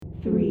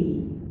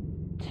Three,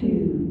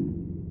 two,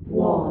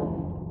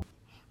 one.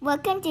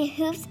 Welcome to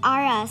Hoops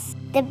R Us,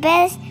 the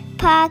best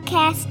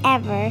podcast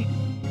ever.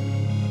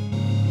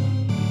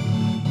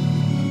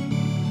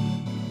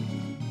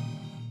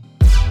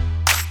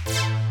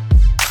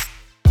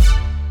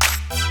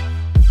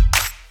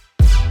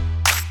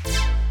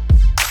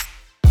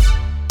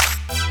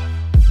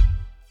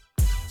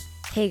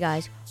 Hey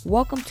guys,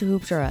 welcome to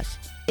Hoops R Us.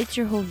 It's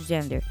your host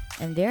Xander,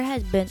 and there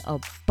has been a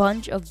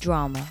bunch of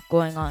drama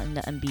going on in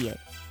the NBA.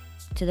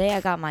 Today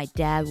I got my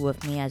dad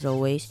with me as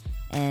always,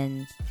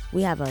 and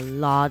we have a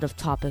lot of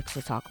topics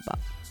to talk about.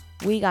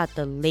 We got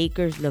the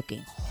Lakers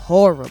looking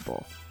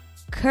horrible.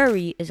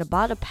 Curry is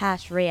about to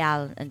pass Ray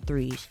Allen in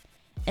threes,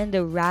 and the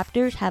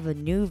Raptors have a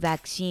new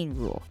vaccine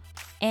rule.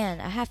 And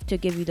I have to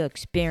give you the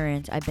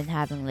experience I've been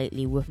having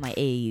lately with my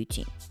AAU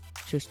team.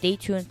 So stay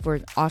tuned for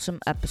an awesome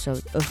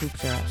episode of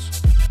Hoops R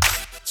Us.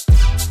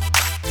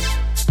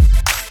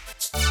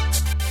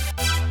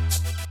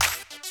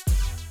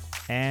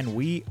 And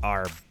we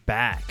are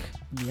back.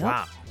 Yep.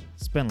 Wow.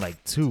 It's been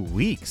like 2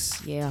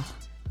 weeks. Yeah.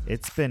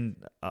 It's been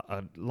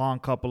a long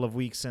couple of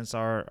weeks since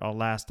our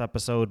last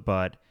episode,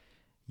 but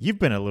you've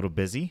been a little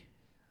busy.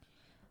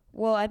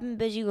 Well, I've been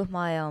busy with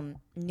my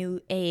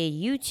new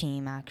AAU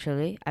team,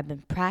 actually. I've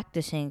been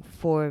practicing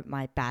for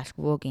my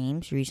basketball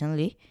games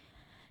recently,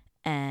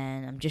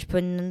 and I'm just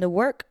putting in the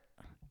work.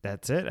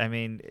 That's it. I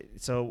mean,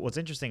 so what's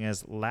interesting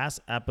is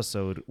last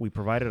episode, we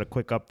provided a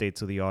quick update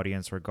to the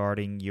audience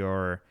regarding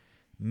your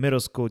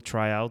middle school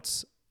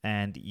tryouts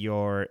and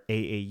your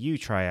AAU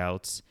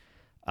tryouts.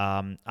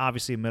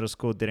 Obviously, middle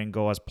school didn't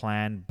go as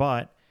planned,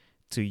 but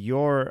to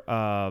your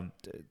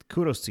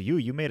kudos to you,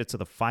 you made it to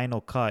the final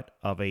cut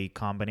of a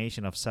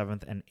combination of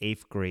 7th and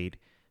 8th grade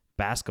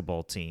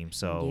basketball team.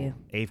 So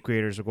 8th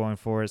graders are going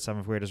for it,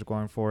 7th graders are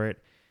going for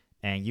it,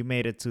 and you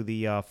made it to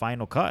the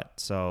final cut.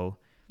 So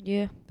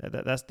Yeah.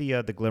 that's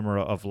the glimmer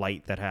of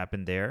light that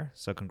happened there.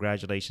 So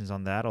congratulations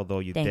on that, although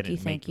you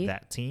didn't make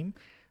that team.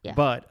 Yeah.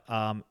 But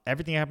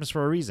everything happens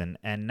for a reason.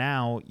 And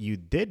now you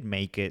did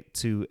make it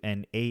to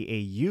an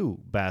AAU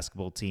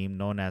basketball team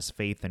known as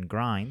Faith and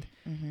Grind.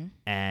 Mm-hmm.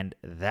 And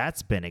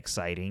that's been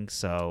exciting.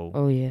 So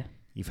Oh, yeah.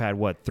 you've had,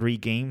 3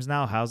 games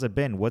now? How's it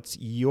been? What's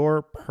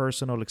your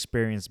personal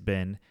experience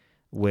been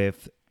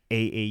with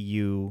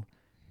AAU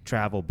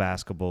travel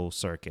basketball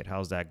circuit?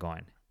 How's that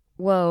going?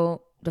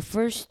 Well, the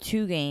first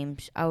 2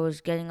 games, I was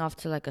getting off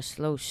to like a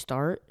slow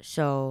start,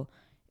 so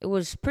it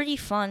was pretty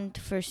fun the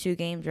first 2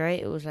 games, right?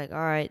 It was like, all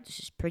right, this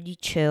is pretty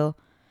chill.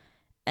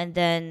 And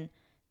then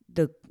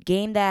the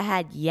game that I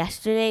had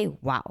yesterday,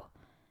 wow.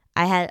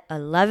 I had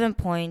 11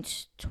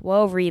 points,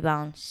 12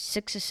 rebounds,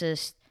 6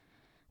 assists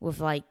with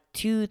like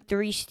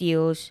 2-3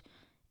 steals.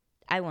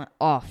 I went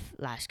off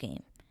last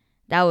game.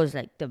 That was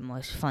like the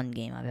most fun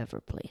game I've ever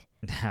played.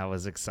 That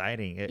was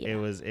exciting. It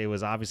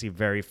was obviously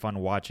very fun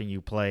watching you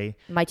play.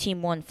 My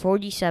team won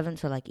 47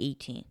 to like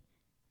 18.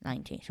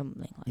 19,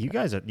 something like that. You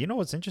guys are,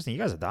 what's interesting? You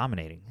guys are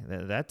dominating.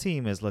 That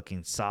team is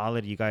looking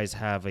solid. You guys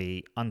have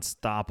a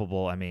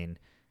unstoppable,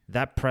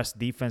 that press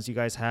defense you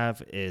guys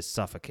have is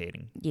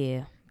suffocating.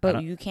 Yeah,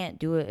 but you can't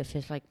do it if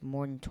it's like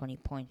more than 20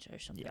 points or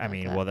something.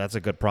 Well, that's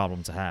a good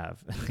problem to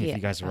have. If Yeah,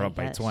 you guys are I up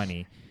by guess.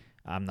 20,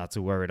 I'm not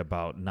too worried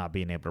about not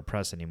being able to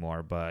press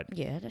anymore. But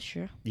Yeah, that's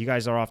true. you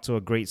guys are off to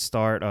a great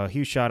start.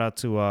 Huge shout out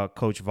to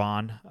Coach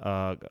Vaughn,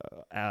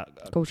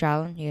 Coach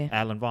Allen, yeah.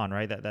 Alan Vaughn,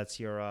 right? That's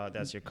your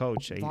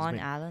coach. Vaughn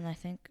Allen, I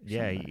think.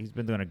 Yeah, something like he's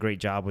been doing a great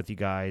job with you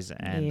guys,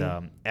 and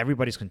Yeah.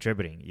 Everybody's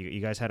contributing. You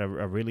guys had a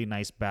really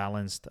nice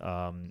balanced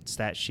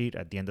stat sheet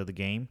at the end of the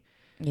game,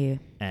 that. Yeah.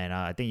 and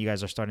I think you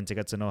guys are starting to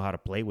get to know how to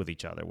play with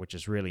each other, which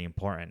is really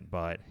important.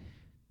 But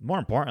more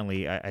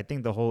importantly, I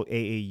think the whole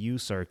AAU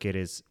circuit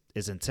is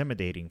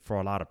intimidating for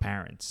a lot of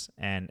parents,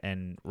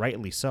 and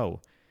rightly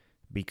so,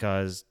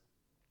 because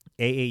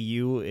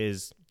AAU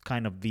is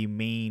kind of the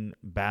main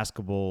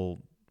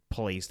basketball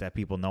place that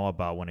people know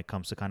about when it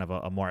comes to kind of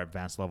a more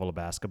advanced level of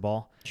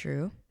basketball.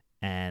 True.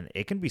 And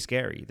it can be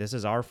scary. This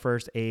is our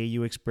first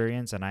AAU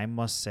experience, and I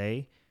must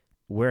say,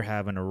 we're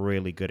having a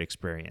really good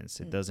experience.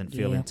 It doesn't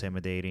feel Yeah.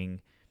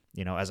 intimidating.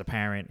 As a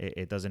parent,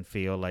 it doesn't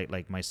feel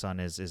like my son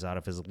is out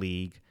of his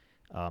league.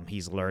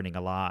 He's learning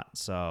a lot,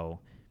 so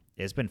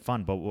it's been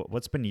fun. But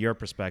what's been your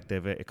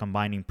perspective,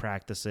 combining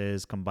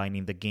practices,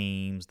 combining the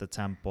games, the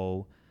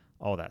tempo,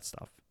 all that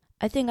stuff?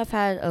 I think I've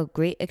had a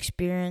great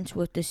experience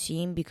with this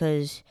team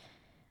because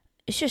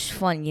it's just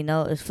fun,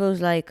 It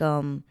feels like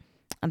I'm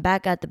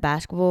back at the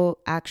basketball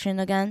action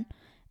again,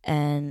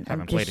 and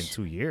Haven't played in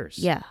 2 years.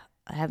 Yeah,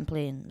 I haven't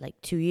played in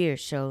like 2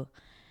 years, so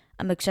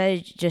I'm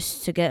excited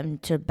just to get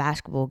into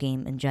basketball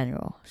game in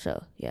general.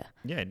 So yeah.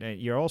 Yeah,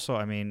 you're also.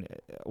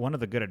 One of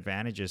the good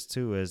advantages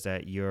too is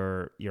that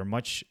you're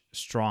much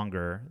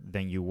stronger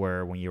than you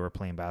were when you were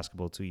playing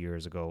basketball 2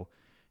 years ago.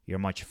 You're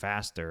much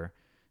faster,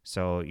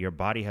 so your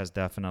body has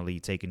definitely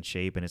taken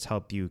shape, and it's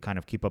helped you kind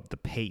of keep up the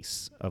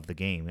pace of the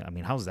game.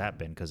 How's that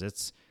been? Because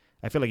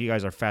I feel like you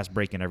guys are fast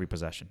breaking every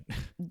possession.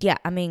 Yeah,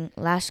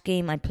 last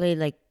game I played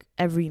like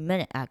every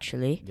minute,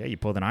 actually. Yeah, you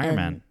pulled an Iron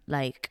Man.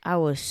 Like, I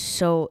was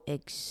so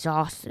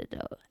exhausted,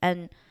 though.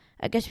 And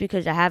I guess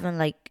because I haven't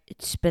like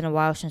it's been a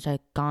while since I've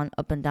gone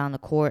up and down the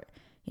court,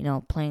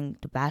 playing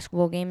the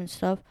basketball game and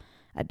stuff.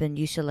 I've been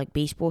used to like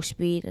baseball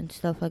speed and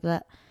stuff like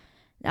that.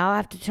 Now I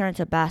have to turn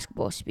to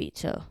basketball speed.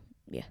 So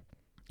yeah.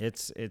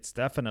 It's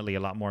definitely a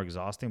lot more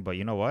exhausting, but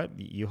you know what?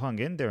 You hung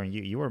in there and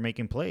you were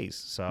making plays.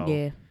 So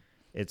Yeah.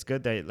 it's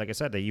good that, like I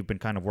said, that you've been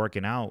kind of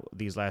working out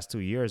these last 2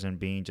 years and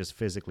being just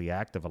physically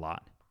active a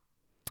lot.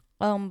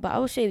 But I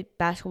would say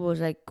basketball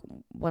is like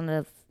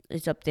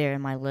it's up there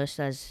in my list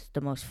as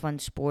the most fun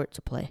sport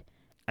to play.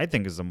 I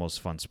think it's the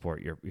most fun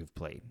sport you've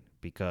played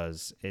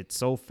because it's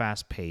so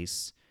fast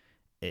paced.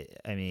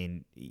 I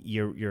mean,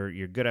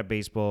 you're good at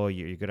baseball,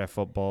 you're good at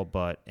football,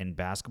 but in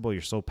basketball,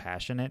 you're so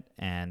passionate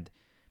and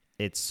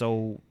it's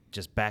so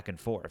just back and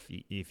forth.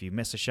 If you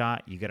miss a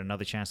shot, you get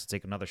another chance to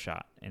take another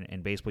shot.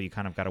 In baseball, you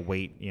kind of got to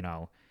wait,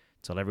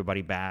 till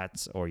everybody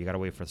bats, or you got to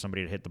wait for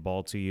somebody to hit the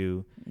ball to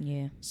you.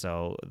 Yeah.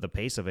 So the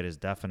pace of it is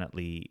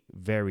definitely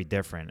very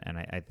different. And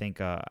I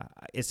think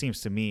it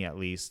seems to me, at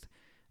least,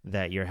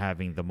 that you're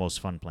having the most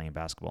fun playing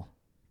basketball.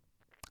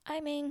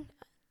 I mean,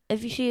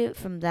 if you see it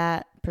from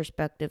that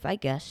perspective, I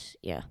guess,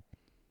 yeah.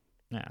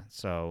 Yeah,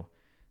 so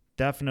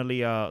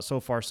definitely so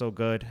far so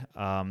good.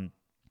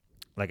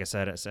 Like I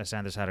said,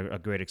 Sanders had a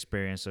great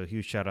experience, so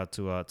huge shout out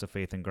to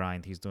Faith and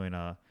Grind. He's doing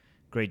a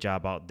great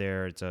job out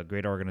there. It's a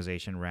great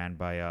organization ran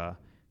by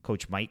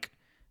Coach Mike.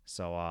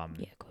 So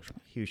Yeah, Coach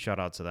Mike. huge shout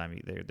out to them.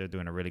 They're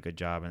doing a really good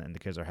job, and the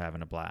kids are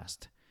having a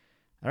blast.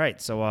 All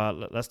right, so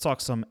let's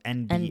talk some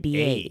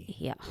NBA.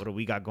 Yeah. What do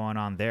we got going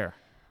on there?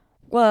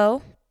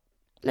 Well,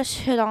 let's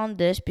hit on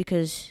this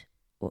because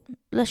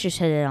let's just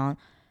hit it on.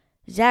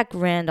 Zach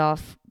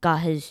Randolph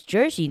got his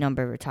jersey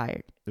number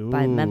retired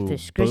by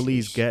Memphis Grizzlies.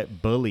 Bullies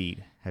get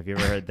bullied. Have you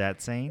ever heard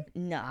that saying?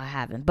 No, I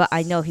haven't, but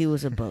I know he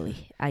was a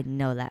bully. I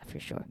know that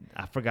for sure.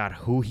 I forgot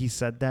who he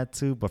said that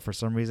to, but for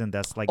some reason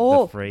that's like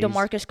the phrase.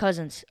 DeMarcus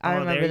Cousins. I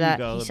remember that.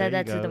 He said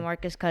that to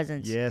DeMarcus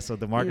Cousins. Yeah, so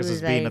DeMarcus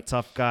was being a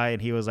tough guy,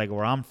 and he was like,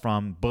 where I'm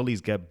from,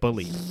 bullies get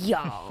bullied.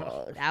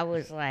 Yo, that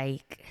was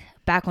like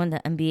back when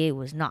the NBA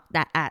was not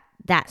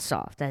that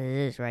soft as it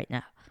is right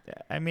now.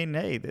 I mean,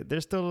 hey,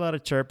 there's still a lot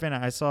of chirping.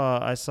 I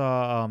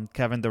saw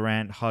Kevin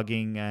Durant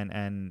hugging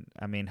and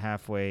I mean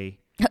halfway.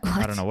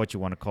 I don't know what you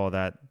want to call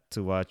that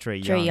to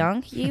Trae Young. Trae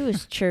Young, he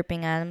was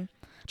chirping at him.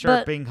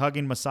 Chirping,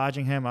 hugging,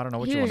 massaging him. I don't know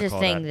what you want to call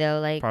that. Here's the thing, though,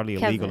 like probably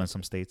illegal in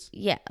some states.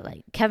 Yeah,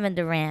 like Kevin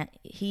Durant,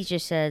 he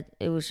just said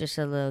it was just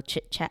a little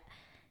chit chat.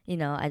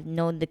 I've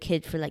known the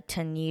kid for like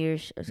 10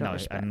 years. Or no,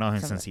 I've known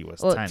him since he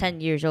was 10. 10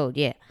 years old.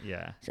 Yeah.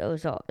 Yeah. So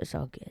it's all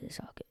good. It's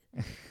all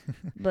good.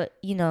 But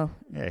Yeah,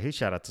 he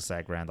shout out to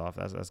Zach Randolph.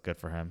 That's good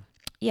for him.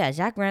 Yeah,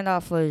 Zach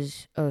Randolph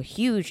was a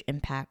huge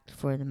impact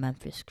for the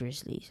Memphis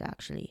Grizzlies.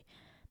 Actually,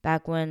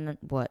 back when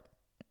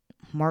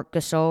Mark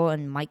Gasol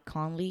and Mike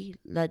Conley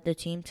led the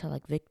team to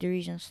like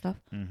victories and stuff.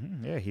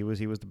 Mm-hmm. Yeah, he was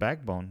the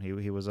backbone. He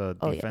was a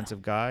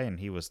defensive guy, and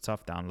he was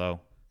tough down low.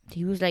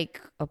 He was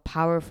like a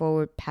power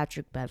forward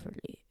Patrick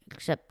Beverly,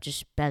 except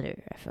just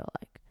better. I feel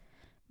like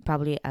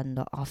probably on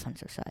the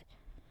offensive side.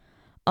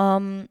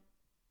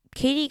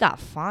 KD got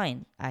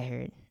fined, I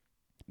heard.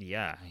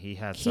 Yeah, he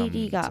had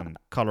KD some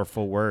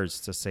colorful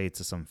words to say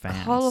to some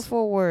fans.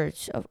 Colorful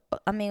words.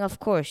 Of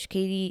course,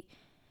 KD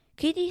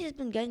has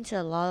been getting to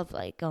a lot of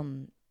like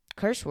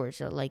curse words,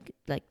 so like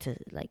to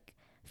like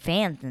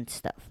fans and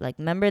stuff. Like,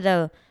 remember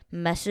the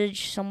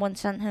message someone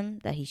sent him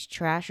that he's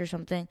trash or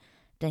something?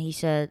 Then he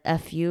said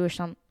 "F you" or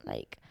something.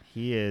 Like,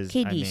 he is.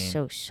 KD is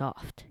so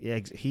soft. Yeah,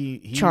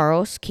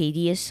 Charles,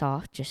 KD is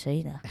soft. Just so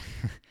you know,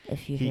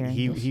 if you hear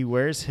he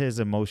wears his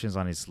emotions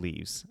on his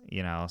sleeves.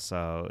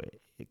 So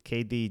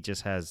KD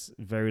just has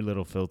very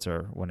little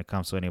filter when it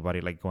comes to anybody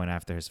like going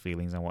after his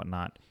feelings and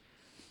whatnot.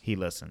 He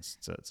listens,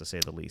 to say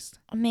the least.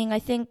 I mean, I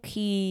think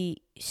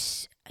he's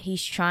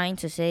trying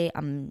to say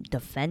I'm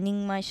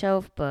defending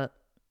myself, but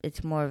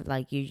it's more of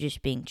like you're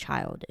just being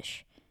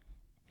childish.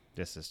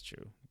 This is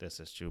true.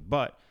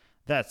 But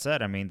that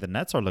said, I mean, the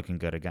Nets are looking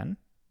good again,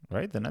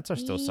 right? The Nets are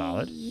still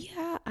solid.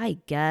 Yeah, I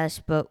guess.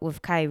 But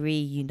with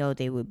Kyrie,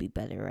 they would be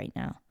better right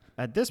now.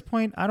 At this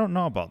point, I don't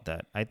know about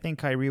that. I think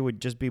Kyrie would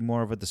just be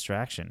more of a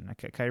distraction.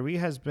 Kyrie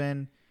has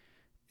been...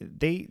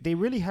 They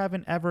really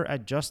haven't ever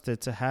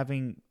adjusted to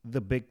having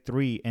the big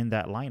three in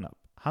that lineup.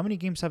 How many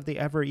games have they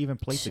ever even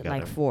played together?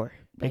 Like 4.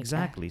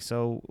 Exactly.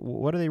 So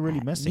what are they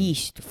really missing? At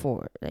least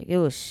 4. Like, it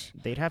was...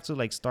 They'd have to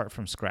like start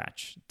from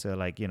scratch to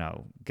like,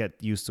 get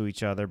used to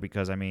each other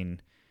because, I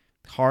mean,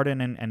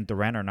 Harden and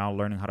Durant are now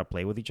learning how to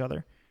play with each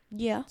other.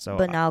 Yeah. So,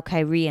 but now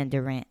Kyrie and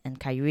Durant and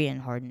Kyrie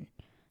and Harden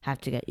have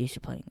to get used to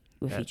playing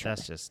with each other.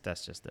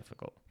 That's just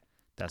difficult.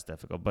 That's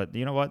difficult. But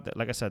you know what?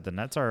 Like I said, the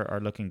Nets are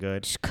looking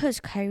good. Just because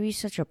Kyrie's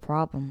such a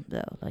problem,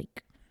 though.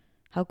 Like,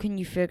 how can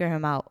you figure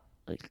him out?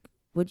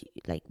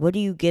 What do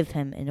you give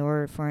him in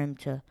order for him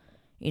to,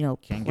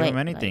 Can't play? give him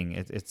anything.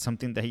 It's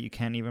something that you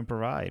can't even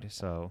provide.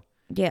 So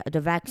yeah, the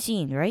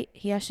vaccine, right?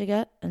 He has to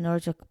get in order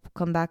to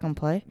come back and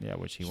play. Yeah,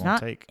 which he won't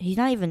take. He's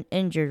not even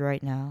injured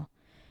right now.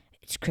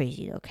 It's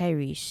crazy though.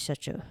 Kyrie's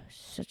such a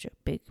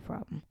big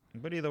problem.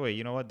 But either way,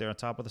 you know what? They're on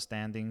top of the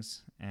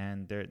standings,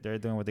 and they're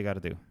doing what they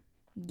got to do.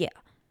 Yeah.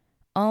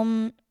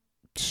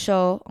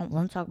 So I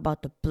want to talk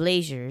about the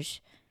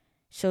Blazers.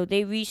 So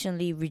they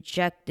recently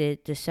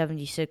rejected the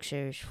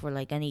 76ers for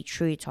like any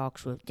trade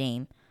talks with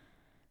Dame.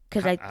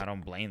 Because I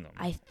don't blame them.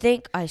 I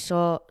think I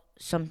saw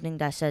something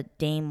that said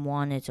Dame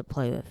wanted to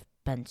play with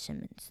Ben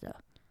Simmons though.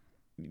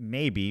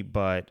 Maybe,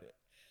 but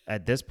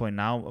at this point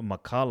now,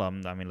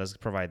 McCollum, I mean, let's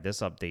provide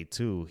this update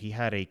too. He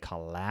had a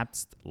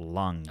collapsed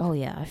lung. Oh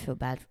yeah, I feel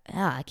bad.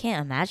 Yeah, I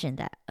can't imagine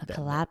that. A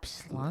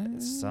collapsed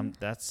lung.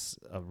 That's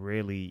a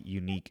really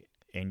unique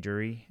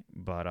injury,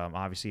 but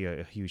obviously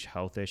a huge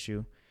health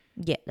issue.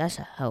 Yeah, that's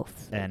a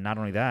health. And not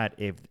only that,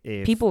 if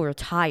people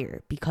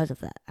retire because of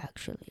that,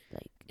 actually,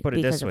 like put it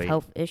because this of way,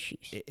 health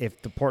issues.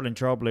 if the Portland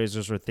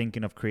Trailblazers were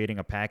thinking of creating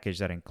a package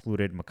that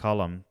included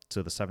McCollum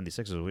to the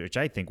 76ers, which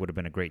I think would have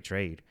been a great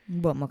trade.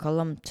 But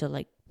McCollum to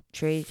like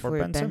trade for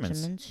Ben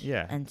Simmons,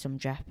 yeah, and some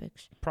draft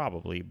picks,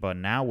 probably. But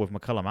now with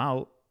McCollum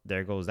out,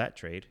 there goes that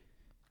trade.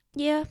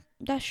 Yeah,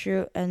 that's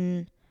true.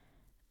 And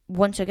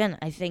once again,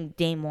 I think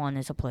Dame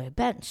wanted to play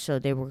bench, so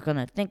they were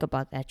gonna think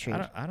about that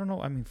trade. I don't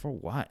know. I mean, for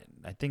what?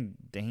 I think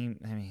Dame.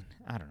 I mean,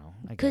 I don't know.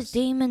 Because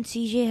Dame and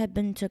CJ had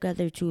been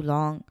together too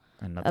long,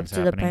 and up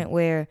to the point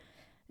where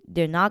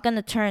they're not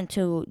gonna turn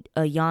to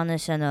a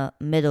Giannis and a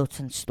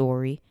Middleton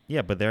story.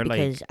 Yeah, but they're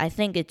because I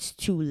think it's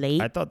too late.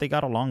 I thought they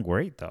got along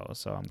great though.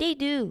 So they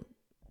do.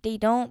 They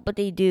don't, but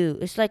they do.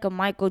 It's like a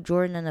Michael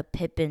Jordan and a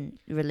Pippen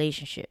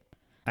relationship.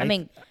 I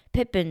mean,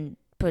 Pippen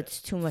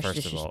puts too much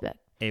disrespect. Of all,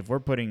 if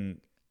we're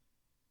putting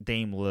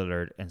Dame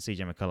Lillard and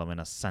CJ McCollum in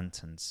a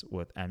sentence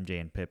with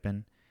MJ and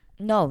Pippen.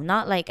 No,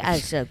 not like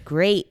as a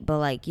great, but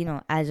like,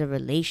 as a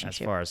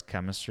relationship. As far as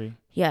chemistry?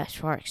 Yeah, as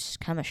far as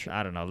chemistry.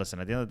 I don't know. Listen,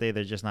 at the end of the day,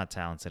 they're just not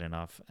talented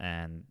enough.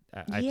 And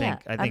I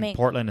think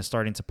Portland is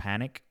starting to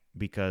panic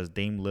because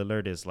Dame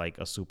Lillard is like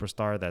a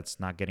superstar that's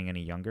not getting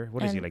any younger.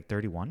 What is he, like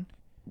 31?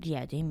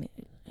 Yeah, Dame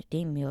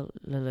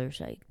Lillard's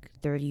like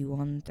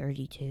 31,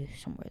 32,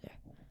 somewhere there.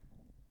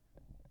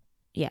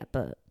 Yeah,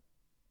 but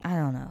I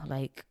don't know.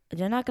 Like,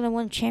 they're not going to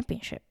win a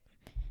championship.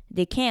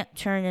 They can't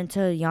turn into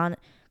Giannis.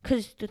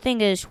 Because the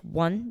thing is,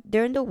 one,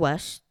 they're in the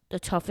West, the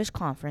toughest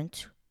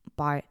conference,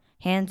 by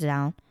hands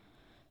down.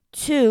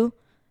 Two,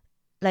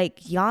 like,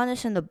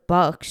 Giannis and the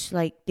Bucks,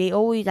 like, they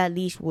always at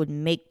least would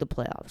make the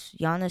playoffs.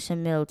 Giannis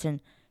and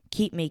Middleton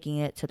keep making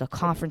it to the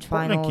conference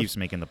finals. Portland keeps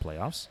making the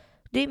playoffs.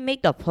 They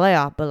make the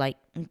playoff, but, like,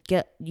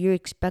 you're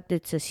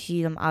expected to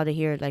see them out of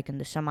here, like, in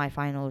the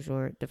semifinals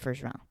or the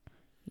first round.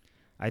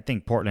 I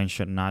think Portland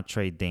should not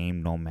trade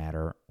Dame no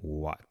matter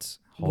what.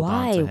 Hold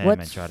Why? on to him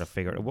and try to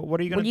figure it. What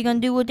are you going to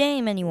do with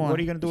Dame anymore? What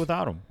are you going to do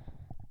without him?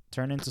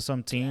 Turn into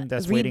some team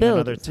that's waiting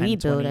another 10,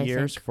 20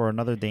 years for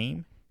another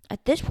Dame?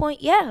 At this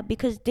point, yeah,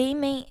 because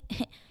Dame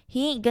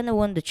he ain't going to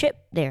win the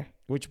chip there.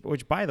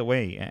 Which, by the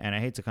way, and I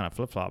hate to kind of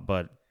flip-flop,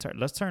 but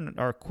let's turn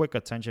our quick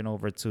attention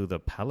over to the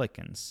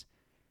Pelicans.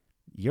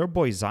 Your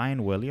boy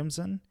Zion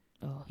Williamson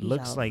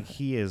looks like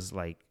he is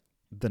like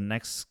the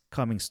next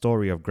coming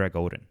story of Greg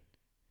Oden.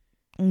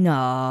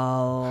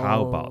 No.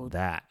 How about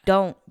that?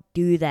 Don't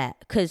do that.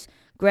 Because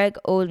Greg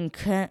Oden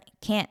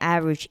can't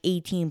average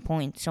 18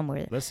 points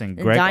somewhere. Listen,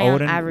 Greg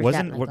Oden,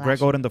 wasn't Greg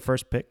Oden the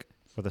first pick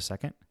for the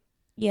second?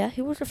 Yeah,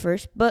 he was the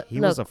first. But he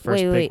was the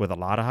first pick with a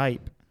lot of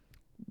hype.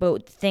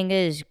 But the thing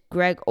is,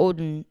 Greg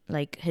Oden,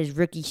 like his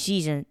rookie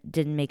season,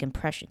 didn't make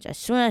impressions. As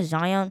soon as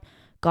Zion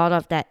got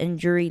off that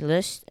injury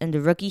list in the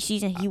rookie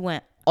season, he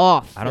went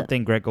off. I don't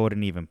think Greg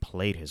Oden even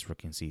played his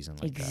rookie season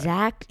like that.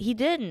 Exactly. He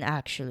didn't,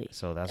 actually.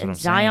 So that's what I'm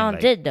saying. Zion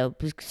did, though.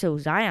 So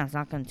Zion's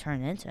not going to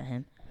turn into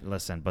him.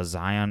 Listen, but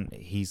Zion,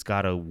 he's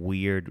got a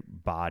weird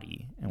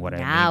body. And what I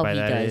mean by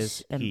that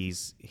is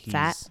he's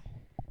fat.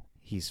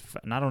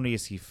 Not only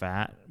is he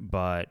fat,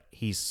 but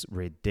he's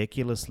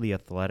ridiculously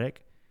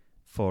athletic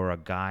for a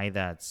guy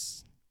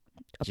that's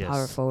a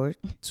power forward.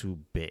 Too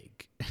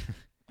big.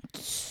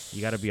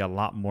 You got to be a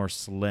lot more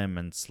slim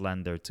and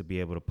slender to be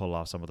able to pull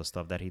off some of the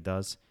stuff that he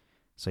does.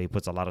 So he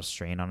puts a lot of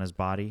strain on his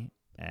body.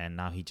 And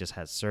now he just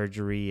had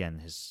surgery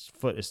and his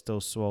foot is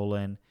still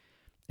swollen.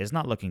 It's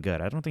not looking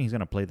good. I don't think he's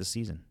going to play this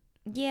season.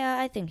 Yeah,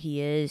 I think he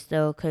is,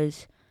 though,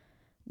 because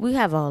we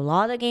have a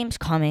lot of games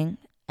coming.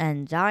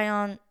 And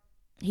Zion,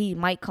 he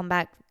might come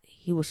back.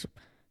 He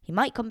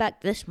might come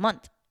back this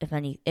month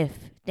if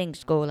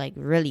things go like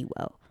really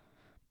well.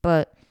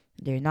 But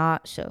they're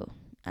not, so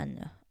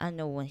I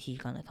know when he's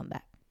going to come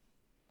back.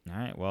 All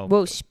right, well.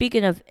 Well,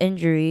 speaking of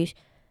injuries,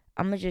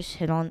 I'm going to just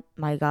hit on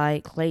my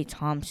guy, Klay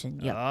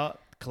Thompson. Yep.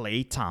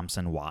 Klay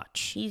Thompson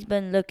watch. He's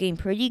been looking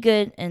pretty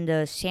good in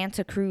the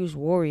Santa Cruz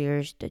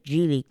Warriors, the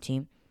G League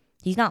team.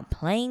 He's not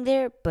playing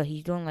there, but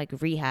he's doing like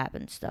rehab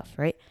and stuff,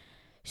 right?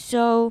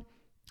 So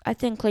I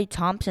think Klay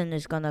Thompson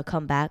is going to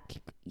come back,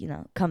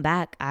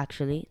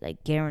 actually,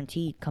 like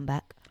guaranteed come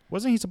back.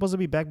 Wasn't he supposed to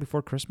be back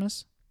before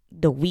Christmas?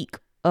 The week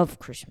of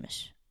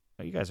Christmas.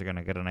 You guys are going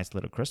to get a nice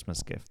little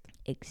Christmas gift.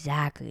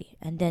 Exactly.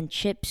 And then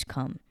chips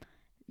come.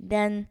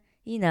 Then,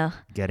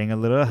 Getting a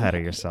little ahead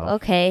of yourself.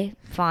 Okay,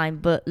 fine.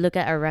 But look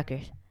at our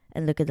record.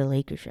 And look at the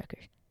Lakers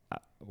record.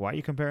 why are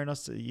you comparing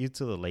you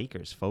to the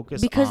Lakers?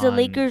 Because the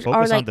Lakers are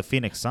focus on like- the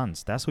Phoenix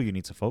Suns. That's who you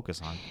need to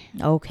focus on.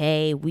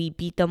 Okay, we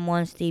beat them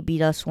once, they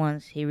beat us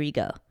once. Here we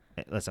go.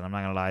 Listen, I'm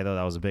not gonna lie though,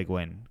 that was a big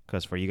win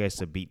because for you guys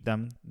to beat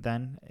them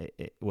then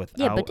without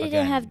Yeah, but they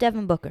didn't have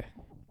Devin Booker,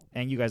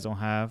 and you guys don't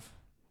have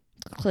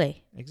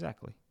Clay.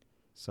 exactly.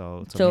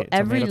 So So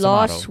every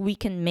loss, tomato. we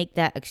can make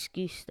that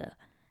excuse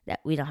that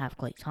we don't have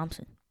Clay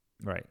Thompson.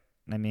 Right.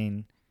 I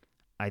mean,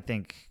 I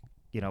think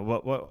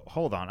what.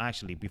 Hold on,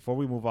 actually, before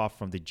we move off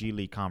from the G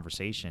League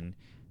conversation,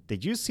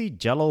 did you see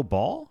Jello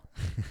Ball?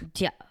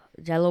 Yeah,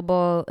 Jello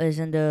Ball is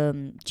in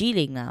the G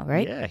League now,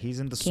 right? Yeah, he's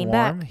in the Came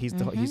Swarm. back.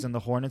 He's in the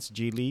Hornets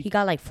G League. He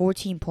got like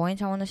 14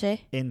 points, I want to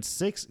say. In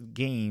 6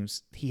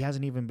 games, he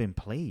hasn't even been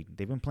played.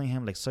 They've been playing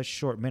him like such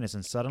short minutes,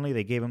 and suddenly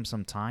they gave him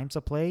some time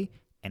to play,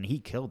 and he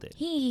killed it.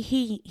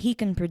 He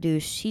can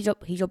produce. He's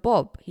a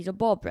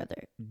ball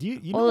brother. Do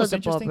you All know of what's the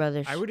Ball interesting?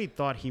 brothers. I really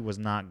thought he was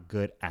not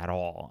good at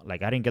all.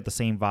 Like I didn't get the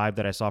same vibe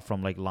that I saw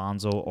from like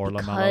Lonzo or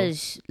LaMelo.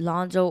 Because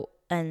Lonzo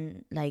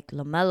and like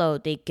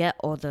LaMelo, they get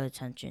all the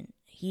attention.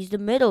 He's the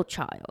middle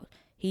child.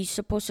 He's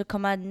supposed to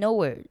come out of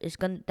nowhere.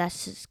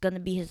 That's gonna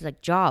be his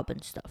like job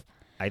and stuff.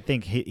 I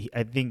think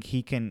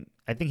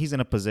he's in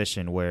a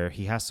position where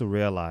he has to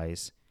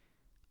realize,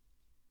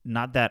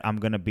 not that I'm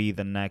gonna be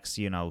the next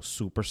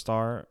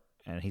superstar,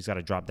 and he's got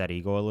to drop that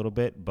ego a little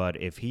bit.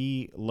 But if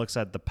he looks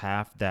at the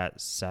path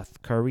that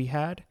Seth Curry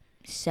had,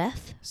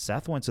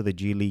 Seth went to the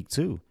G League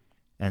too,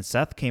 and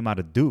Seth came out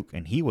of Duke,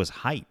 and he was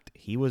hyped.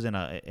 He was He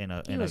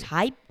was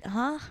hyped,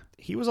 huh?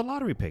 He was a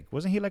lottery pick,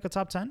 wasn't he? Like a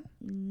top 10.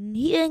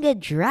 He didn't get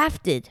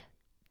drafted.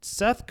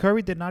 Seth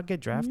Curry did not get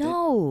drafted.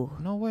 No,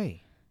 No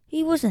way.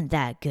 he wasn't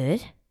that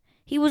good.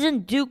 He was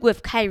in Duke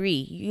with Kyrie.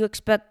 You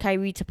expect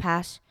Kyrie to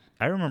pass?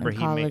 I remember In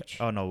he made. college.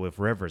 Oh no, with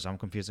Rivers. I'm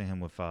confusing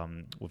him with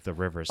the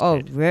Rivers Oh,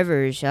 kid.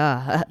 Rivers,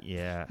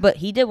 Yeah. But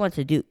he did went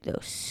to Duke though.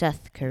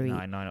 Seth Curry. No,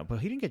 I know. But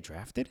he didn't get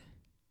drafted.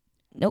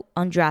 Nope,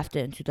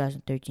 undrafted in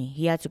 2013.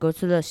 He had to go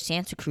to the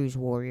Santa Cruz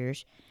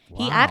Warriors.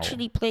 He Wow.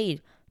 actually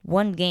played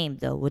one game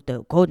though with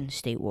the Golden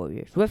State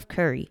Warriors with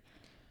Curry.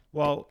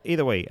 Well,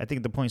 either way, I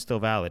think the point's still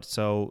valid.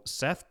 So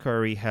Seth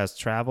Curry has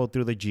traveled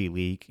through the G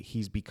League.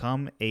 He's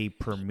become a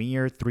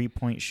premier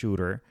 3-point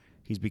shooter.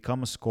 He's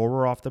become a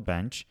scorer off the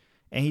bench,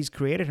 and he's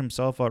created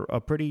himself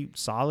a pretty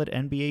solid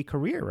NBA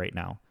career right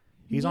now.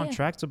 He's on Yeah.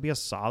 track to be a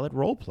solid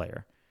role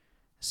player.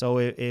 So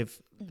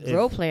if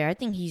Role player, I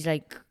think he's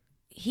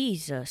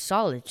a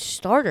solid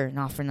starter,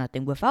 not for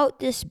nothing. Without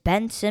this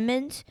Ben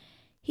Simmons,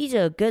 he's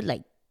a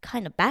good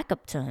kind of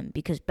backup to him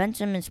because Ben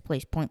Simmons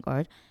plays point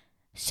guard.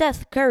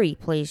 Seth Curry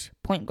plays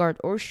point guard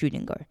or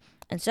shooting guard.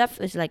 And Seth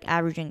is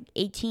averaging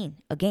 18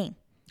 a game.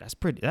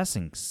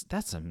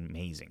 That's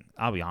amazing.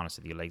 I'll be honest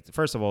with you. Like,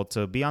 first of all,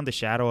 to be on the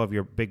shadow of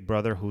your big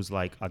brother who's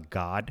like a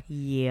god,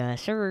 Yeah,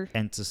 sir.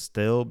 and to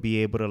still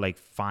be able to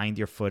find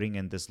your footing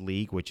in this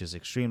league, which is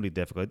extremely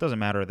difficult. It doesn't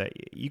matter that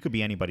you could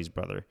be anybody's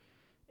brother.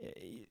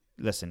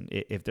 Listen,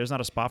 if there's not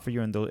a spot for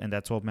you in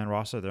that 12-man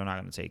roster, they're not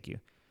going to take you.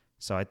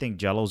 So I think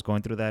Jello's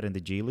going through that in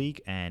the G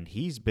League, and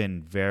he's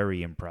been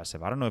very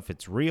impressive. I don't know if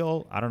it's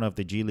real. I don't know if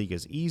the G League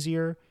is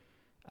easier.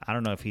 I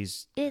don't know if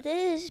he's... It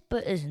is,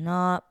 but it's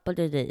not, but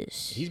it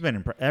is. He's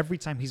been every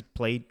time he's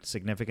played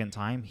significant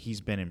time,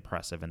 he's been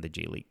impressive in the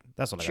G League.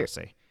 That's what I Sure. gotta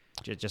say.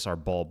 Just our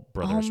Ball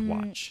brothers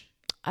watch.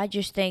 I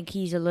just think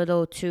he's a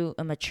little too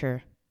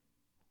immature.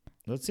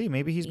 Let's see.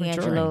 Maybe he's maturing.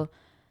 D'Angelo,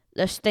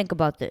 let's think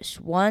about this.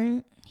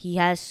 One, he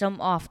has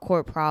some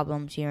off-court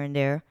problems here and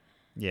there.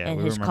 Yeah, in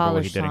we his remember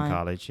what he college did in time.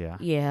 college. Yeah,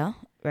 Yeah,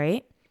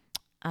 right?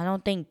 I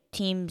don't think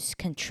teams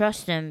can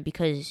trust him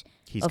because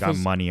he's of got his-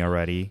 money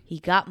already. he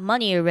got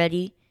money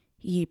already.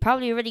 He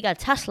probably already got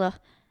Tesla.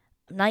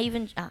 Not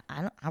even,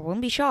 I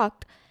wouldn't be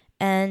shocked.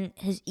 And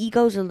his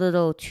ego's a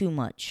little too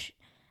much.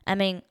 I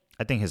mean,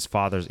 I think his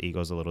father's ego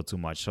is a little too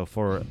much. So I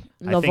think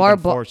LeVar Ball-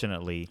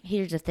 unfortunately,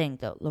 here's the thing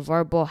though.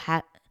 LeVar Ball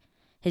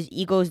his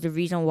ego is the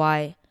reason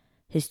why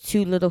his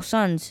two little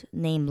sons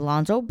named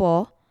Lonzo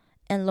Ball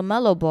and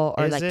LaMelo Ball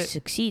are Is it?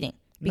 succeeding.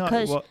 no.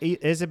 Because Well,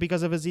 is it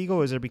because of his ego?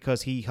 Or is it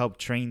because he helped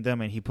train them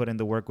and he put in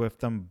the work with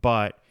them?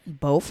 But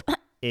both.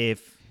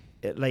 if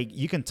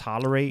you can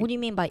tolerate. What do you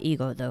mean by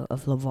ego though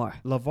of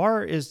LeVar?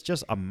 LeVar is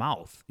just a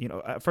mouth.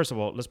 First of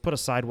all, let's put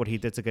aside what he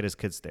did to get his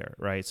kids there,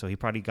 right? So he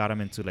probably got them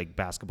into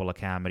basketball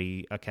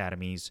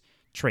academies,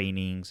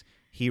 trainings.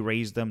 He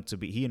raised them to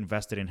be. He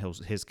invested in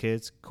his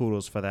kids.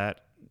 Kudos for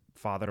that,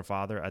 father to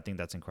father. I think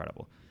that's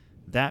incredible.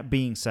 That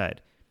being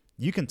said,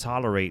 you can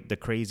tolerate the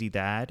crazy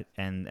dad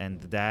and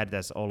the dad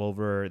that's all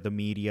over the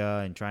media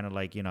and trying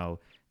to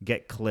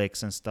get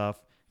clicks and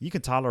stuff. You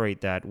can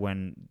tolerate that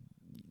when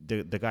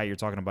the guy you're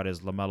talking about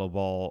is LaMelo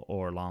Ball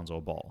or Lonzo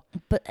Ball.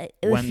 But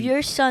if When-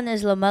 your son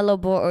is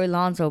LaMelo Ball or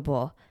Lonzo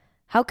Ball,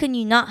 how can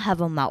you not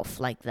have a mouth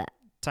like that?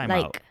 Time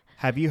Like, out.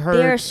 Have you They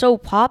heard? are so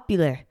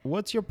popular.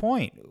 What's your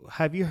point?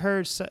 Have you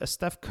heard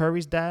Steph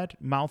Curry's dad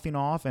mouthing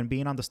off and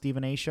being on the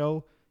Stephen A.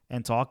 show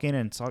and talking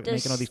and Does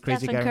making all these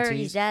crazy Stephen Curry's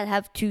guarantees? dad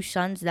have two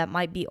sons that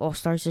might be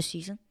all-stars this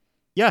season?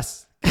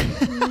 Yes.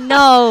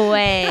 No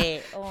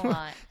way. Hold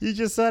on. You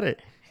just said it.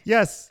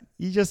 Yes,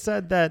 you just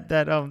said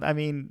that. I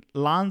mean,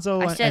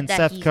 Lonzo I said and that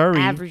Seth he's Curry.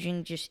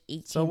 averaging just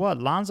 18. So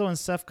what? Lonzo and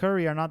Steph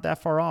Curry are not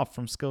that far off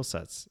from skill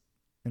sets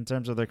in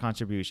terms of their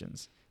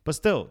contributions. But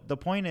still, the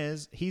point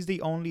is, he's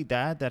the only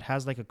dad that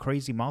has like a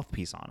crazy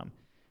mouthpiece on him.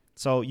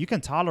 So you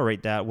can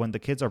tolerate that when the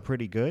kids are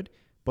pretty good.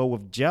 But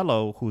with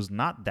Jello, who's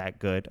not that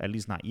good, at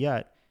least not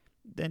yet,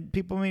 then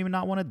people may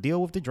not want to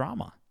deal with the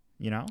drama,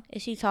 you know?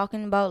 Is he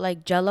talking about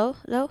like Jello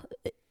though?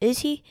 Is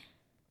he?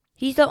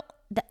 He's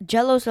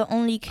Jello's the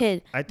only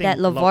kid I think that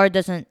LeVar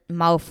doesn't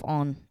mouth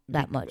on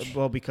that much.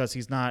 Well, because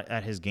he's not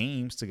at his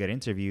games to get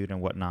interviewed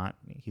and whatnot.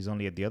 He's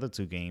only at the other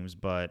two games.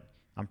 But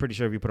I'm pretty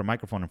sure if you put a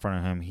microphone in front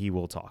of him, he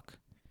will talk.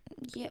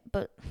 Yeah,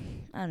 but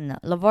I don't know.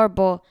 LeVar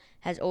Ball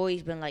has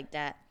always been like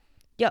that.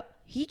 Yo,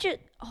 he just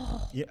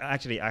Yeah,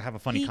 actually, I have a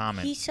funny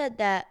comment. He said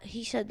that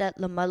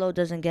LaMelo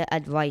doesn't get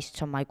advice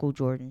to Michael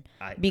Jordan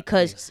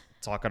Because he's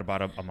talking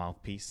about a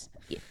mouthpiece.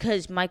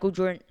 Because Michael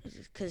Jordan,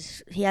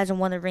 because he hasn't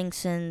won a ring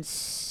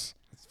since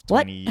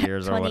 20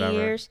 years or 20 whatever.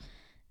 years.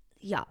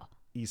 Yeah.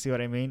 You see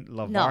what I mean?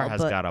 LeVar No,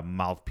 has but- got a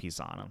mouthpiece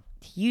on him.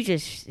 You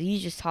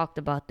just talked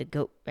about the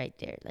GOAT right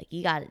there. Like,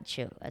 you gotta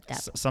chill at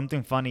that point.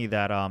 Something funny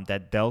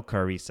that Del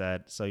Curry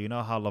said. So you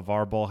know how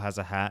LeVar Ball has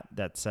a hat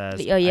that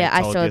says, Oh yeah,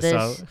 I told saw you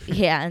this. so?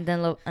 Yeah, and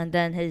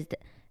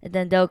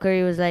then Del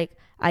Curry was like,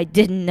 I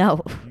didn't know,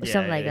 or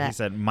something like He that.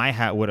 said, my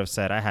hat would have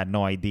said, I had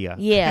no idea.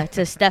 Yeah,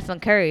 to Stephen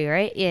Curry,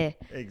 right? Yeah.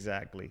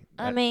 Exactly.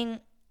 I mean,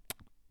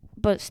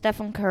 but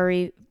Stephen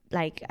Curry,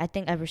 like, I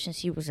think ever since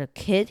he was a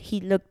kid,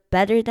 he looked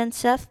better than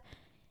Seth.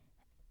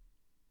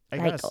 I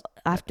Like, guess.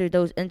 after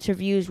those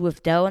interviews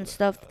with Dell and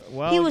stuff,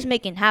 Well, he was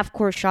making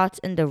half-court shots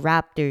in the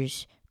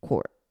Raptors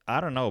court. I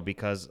don't know,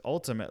 because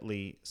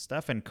ultimately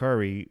Stephen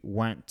Curry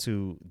went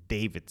to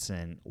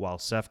Davidson while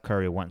Steph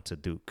Curry went to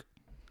Duke.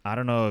 I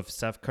don't know if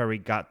Steph Curry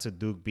got to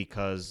Duke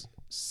because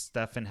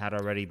Stephen had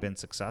already been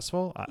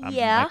successful.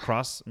 Yeah.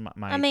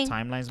 My I mean,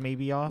 timelines may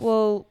be off.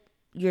 Well,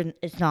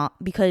 it's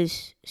not,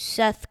 because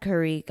Seth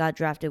Curry got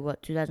drafted,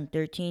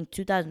 2013?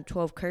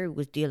 2012, Curry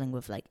was dealing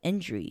with, like,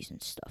 injuries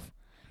and stuff.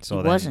 He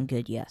wasn't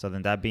good yet. So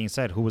then that being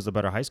said, who was the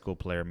better high school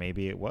player?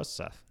 Maybe it was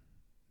Seth.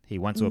 He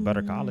went to a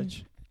better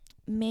college.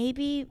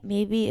 Maybe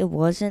it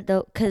wasn't,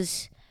 though,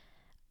 because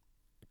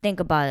think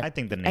about it. I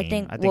think the name. I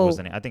think it was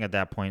the name. I think at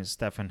that point,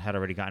 Stephen had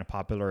already gotten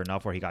popular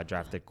enough where he got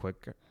drafted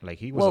quick. Like,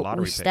 he was a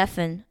lottery pick.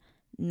 Stephen,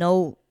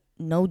 no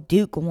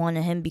Duke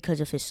wanted him because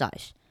of his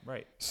size.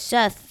 Right.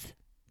 Seth,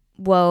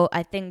 well,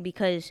 I think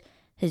because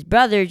his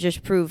brother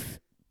just proved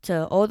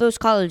to all those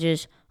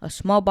colleges a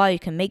small body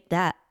can make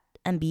that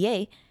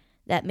NBA,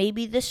 that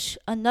maybe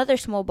another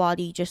small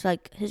body just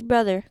like his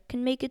brother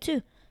can make it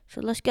too.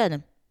 So let's get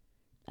him.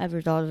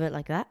 Ever thought of it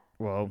like that?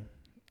 Well,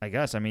 I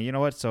guess. I mean, you know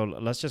what? So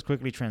let's just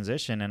quickly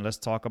transition and let's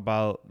talk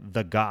about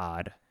the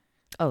God.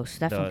 Oh,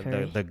 Stephen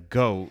Curry. The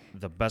GOAT,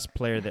 the best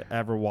player that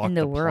ever walked in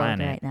the world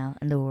planet. right now.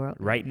 In the world.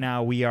 Right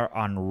now, we are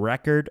on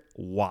record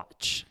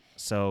watch.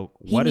 So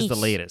what is the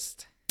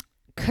latest?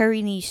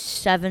 Curry needs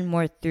 7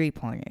 more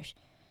 3-pointers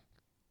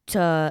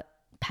to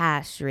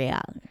pass Ray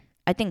Allen.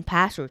 I think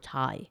pass or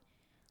tie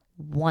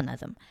one of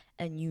them.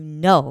 And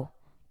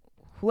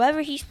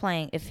whoever he's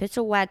playing, if it's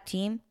a whack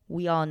team,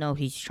 we all know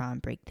he's trying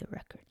to break the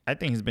record. I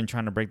think he's been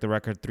trying to break the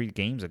record 3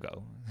 games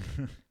ago.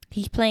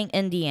 He's playing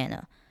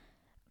Indiana.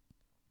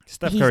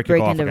 Steph He's Curry could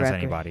go off breaking the against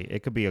record. anybody.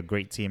 It could be a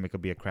great team. It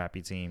could be a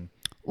crappy team.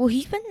 Well,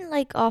 he's been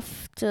like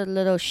off to a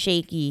little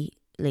shaky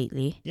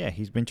lately. Yeah,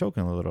 he's been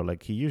choking a little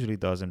like he usually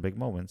does in big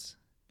moments.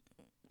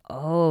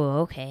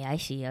 Oh, okay. I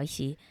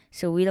see.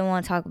 So we don't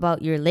want to talk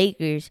about your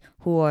Lakers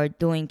who are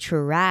doing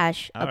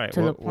trash All up right, to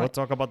the we'll point.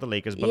 talk about the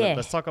Lakers, but Yeah,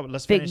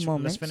 let's big finish.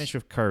 moments. Let's finish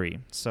with Curry.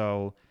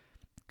 So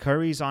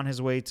Curry's on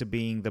his way to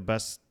being the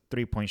best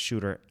 3-point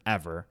shooter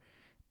ever,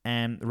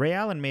 and Ray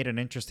Allen made an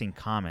interesting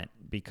comment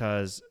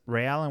because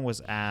Ray Allen was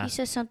He asked,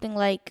 says something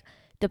like,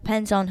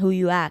 "Depends on who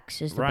you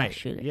ask is the right? best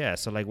shooter." Yeah.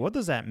 So like, what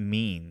does that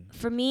mean?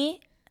 For me,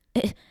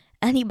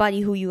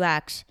 anybody who you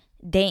ask,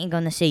 they ain't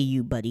gonna say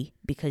you, buddy,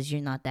 because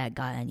you're not that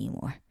guy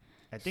anymore.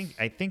 I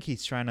think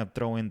he's trying to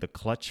throw in the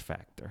clutch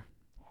factor,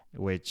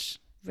 which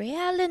Ray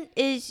Allen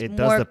is It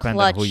does more depend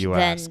on clutch who you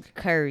than ask.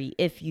 Curry,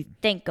 if you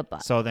think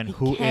about it. so then He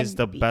who is can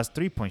the be. best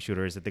 3-point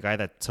shooter? Is it the guy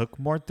that took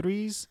more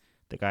threes,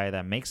 the guy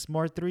that makes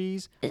more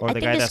threes, or I the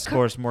think guy that it's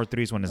scores more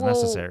threes when it's Well,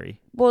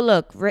 necessary? Well,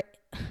 look,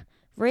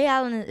 Ray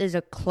Allen is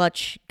a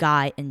clutch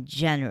guy in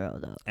general,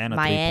 though. And a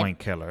 3-point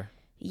killer.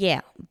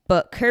 Yeah,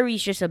 but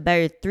Curry's just a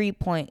better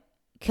 3-point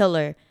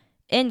killer.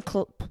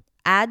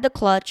 Add the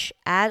clutch,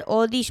 add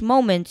all these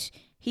moments.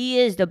 He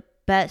is the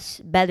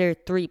better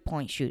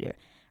 3-point shooter.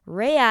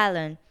 Ray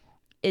Allen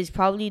is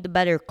probably the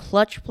better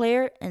clutch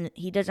player, and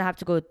he doesn't have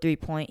to go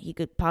 3-point. He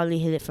could probably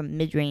hit it from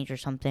mid-range or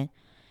something.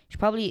 He's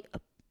probably a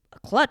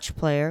clutch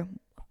player,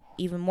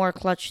 even more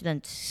clutch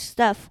than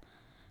Steph,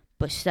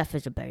 but Steph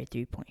is a better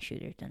 3-point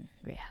shooter than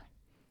Ray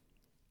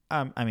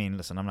Allen. I mean,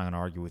 listen, I'm not going to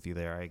argue with you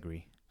there. I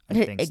agree. I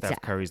think Steph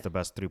Exactly. Curry's the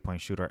best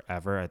 3-point shooter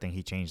ever. I think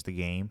he changed the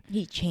game.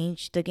 He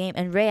changed the game.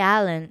 And Ray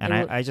Allen... And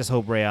I just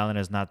hope Ray Allen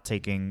is not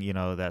taking,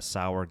 that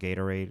sour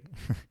Gatorade.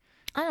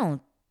 I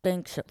don't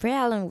think so. Ray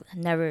Allen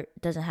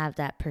doesn't have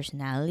that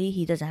personality.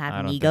 He doesn't have I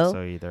an don't ego. think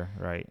so either.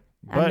 Right.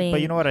 I But mean-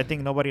 you know what? I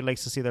think nobody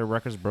likes to see their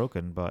records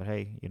broken. But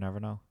hey, you never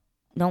know.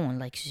 No one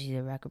likes to see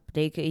the record.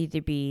 They could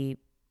either be,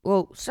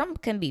 some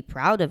can be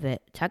proud of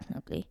it,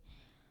 technically.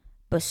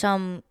 But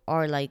some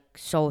are, like,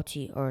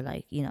 salty or,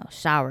 like,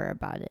 sour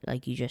about it,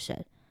 like you just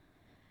said.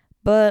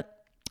 But,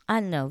 I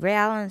don't know. Ray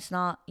Allen's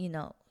not,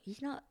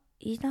 he's not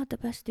the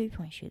best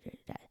three-point shooter.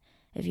 That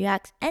if you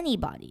ask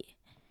anybody,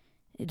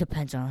 it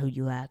depends on who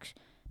you ask.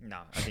 No,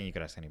 I think you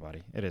could ask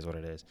anybody. It is what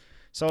it is.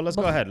 So let's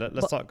go ahead.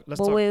 Let's talk. Let's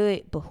but talk.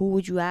 wait. But who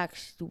would you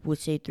ask would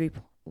say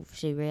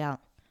Ray Allen?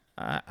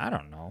 I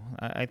don't know.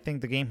 I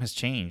think the game has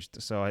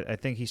changed. So I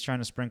think he's trying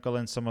to sprinkle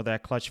in some of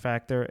that clutch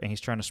factor, and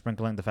he's trying to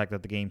sprinkle in the fact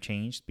that the game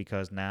changed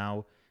because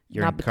now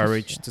you're Not because-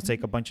 encouraged to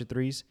take a bunch of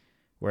threes,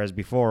 whereas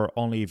before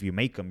only if you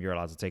make them you're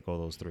allowed to take all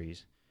those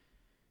threes.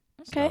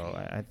 Okay.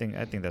 So I think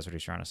that's what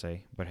he's trying to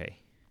say. But hey,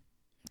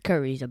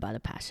 Curry's about to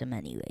pass him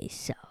anyway,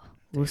 so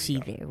we'll see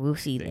go. there. We'll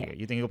see there you there. go.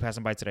 You think he'll pass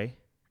him by today?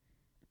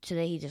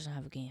 Today he doesn't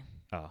have a game.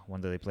 Oh,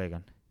 when do they play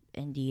again?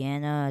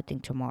 Indiana, I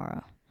think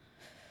tomorrow.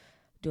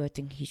 Do I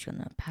think he's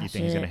gonna pass You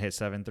think he's it? gonna hit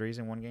 7 threes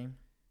in one game?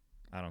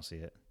 I don't see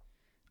it.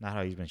 Not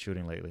how he's been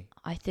shooting lately.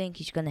 I think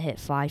he's gonna hit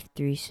 5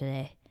 threes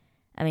today.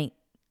 I mean,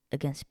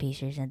 against the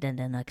Pacers, and then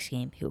the next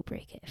game he'll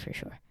break it for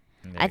sure.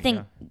 There I you think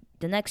go.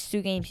 the next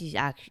 2 games he's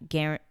actually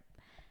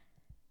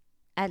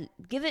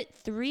give it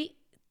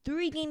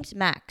three games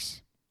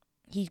max.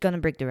 He's gonna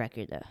break the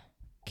record though.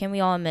 Can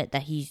we all admit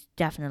that he's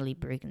definitely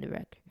breaking the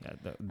record?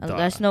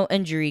 Unless an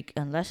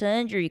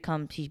injury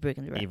comes, he's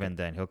breaking the record. Even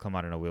then, he'll come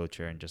out in a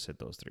wheelchair and just hit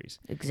those threes.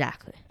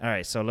 Exactly. All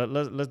right, so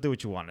let's do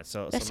what you wanted.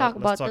 So Let's so talk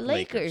about the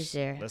Lakers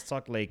there. Let's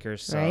talk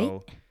Lakers. Right?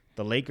 So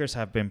the Lakers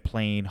have been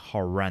playing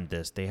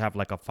horrendous. They have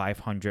like a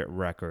 500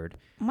 record.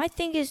 My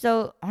thing is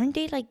though, aren't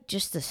they like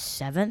just the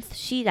 7th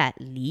seed at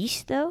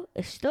least though?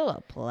 It's still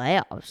a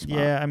playoff spot.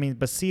 Yeah, I mean,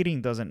 but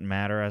seeding doesn't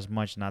matter as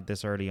much, not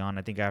this early on.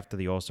 I think after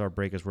the All-Star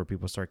break is where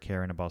people start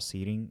caring about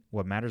seeding.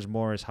 What matters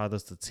more is how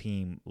does the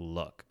team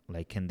look?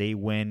 Like, can they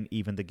win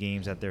even the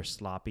games that they're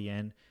sloppy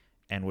in?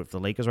 And with the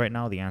Lakers right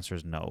now, the answer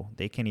is no.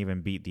 They can't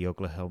even beat the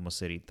Oklahoma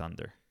City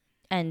Thunder.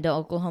 And the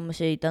Oklahoma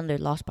City Thunder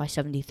lost by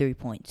 73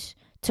 points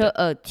to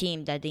a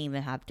team that didn't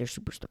even have their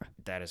superstar.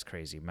 That is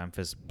crazy.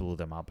 Memphis blew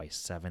them out by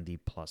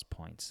 70-plus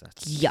points.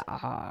 That's Yeah.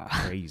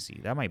 crazy.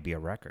 That might be a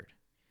record.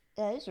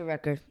 That is a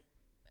record.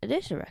 It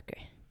is a record.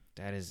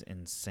 That is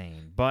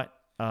insane. But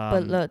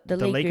look, the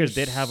Lakers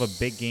did Lakers- have a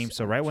big game.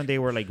 So right when they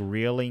were like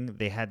reeling,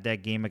 they had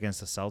that game against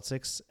the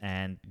Celtics,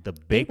 and the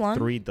big won.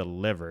 3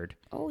 delivered.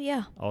 Oh,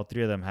 yeah. All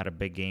 3 of them had a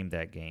big game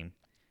that game.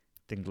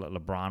 I think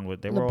LeBron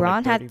would. They were all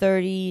LeBron like 30. had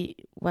 30.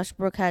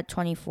 Westbrook had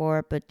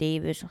 24, but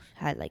Davis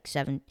had like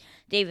 7.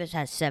 Davis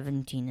had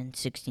 17 and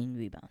 16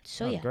 rebounds.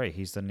 So, Oh, yeah. great.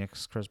 He's the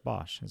next Chris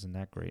Bosh. Isn't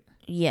that great?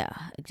 Yeah,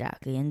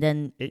 exactly. And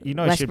then It should be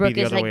Westbrook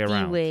the is other like way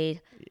around.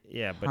 D-Wade.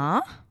 Yeah, but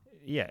Huh?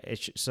 yeah,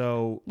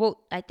 so Well,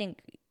 I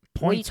think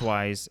points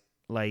wise,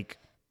 like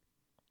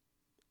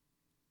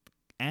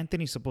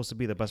Anthony's supposed to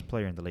be the best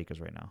player in the Lakers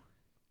right now.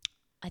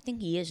 I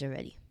think he is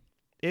already.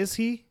 Is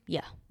he?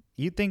 Yeah.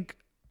 You think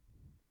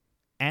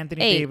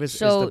Anthony Hey, Davis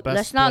so is the best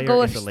let's not player go in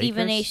with the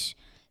Stephen A. Lakers?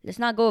 Let's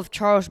not go with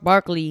Charles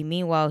Barkley.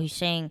 Meanwhile, he's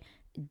saying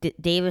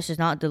Davis is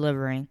not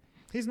delivering.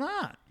 He's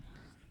not.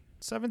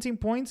 17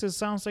 points. It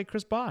sounds like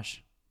Chris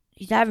Bosh.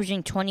 He's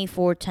averaging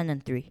 24, 10,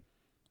 and 3.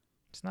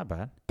 It's not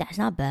bad. That's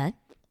not bad.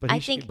 But I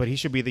he think- but he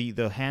should be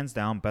the hands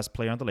down best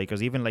player on the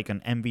Lakers, even like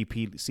an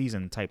MVP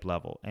season type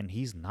level. And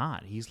he's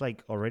not. He's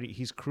like already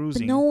he's But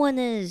cruising. no one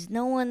is.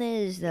 No one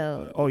is,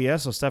 though. Oh yeah,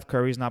 so Steph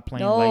Curry's not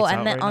playing No, lights I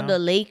out meant right on now? the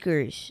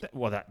Lakers.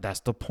 Well, that's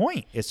the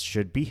point. It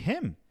should be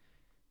him.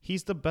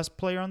 He's the best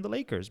player on the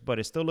Lakers, but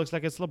it still looks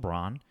like it's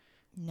LeBron.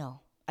 No.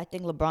 I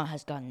think LeBron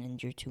has gotten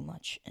injured too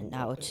much, and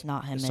now it's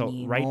not him So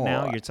anymore. right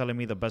now, you're telling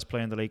me the best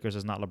player in the Lakers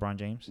is not LeBron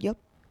James? Yep.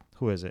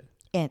 Who is it?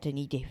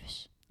 Anthony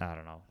Davis. I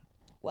don't know.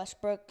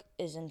 Westbrook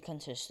is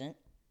inconsistent,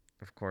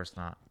 Of course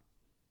not.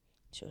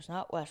 so it's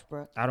not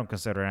Westbrook. I don't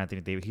consider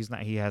Anthony Davis. He's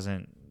not. He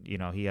hasn't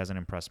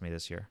impressed me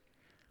this year.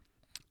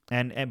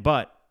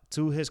 But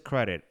to his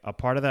credit, a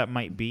part of that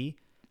might be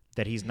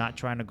that he's not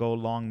trying to go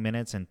long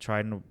minutes and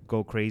trying to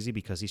go crazy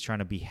because he's trying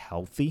to be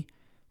healthy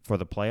for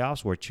the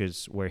playoffs, which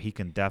is where he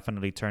can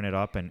definitely turn it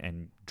up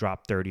and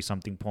drop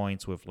 30-something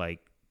points with like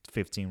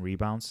 15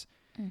 rebounds.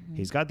 Mm-hmm.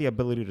 He's got the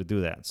ability to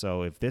do that.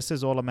 So if this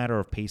is all a matter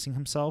of pacing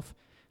himself,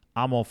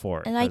 I'm all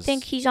for it. And I 'cause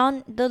think he's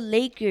on the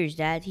Lakers,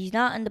 Dad. He's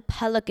not on the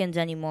Pelicans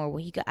anymore,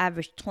 where he could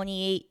average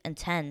 28 and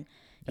 10.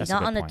 That's He's a not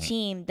good on a point.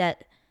 team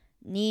that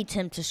needs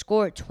him to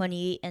score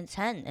 28 and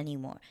 10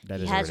 anymore. That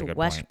he is a has really good point.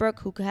 Westbrook,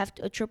 who could have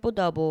a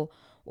triple-double,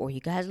 or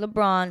he has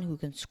LeBron, who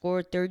can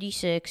score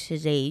 36,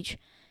 his age.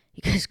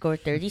 He can score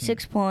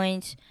 36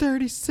 points.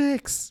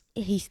 36.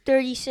 He's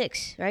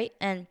 36, right?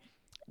 And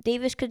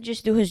Davis could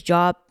just do his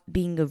job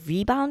being a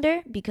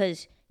rebounder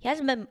because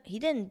he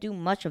didn't do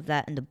much of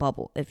that in the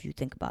bubble, if you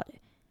think about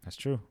it. That's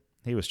true.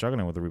 He was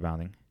struggling with the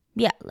rebounding.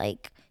 Yeah,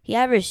 like he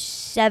averaged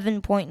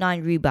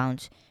 7.9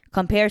 rebounds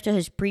compared to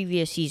his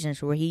previous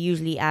seasons where he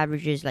usually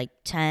averages like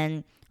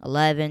 10,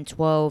 11,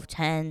 12,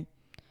 10.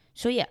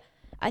 So, yeah,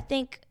 I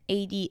think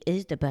AD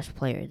is the best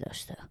player, though,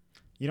 still.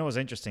 You know what's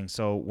interesting?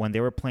 So when they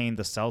were playing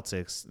the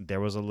Celtics, there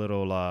was a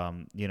little,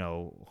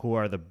 who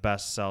are the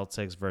best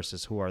Celtics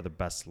versus who are the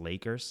best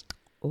Lakers?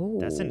 Oh.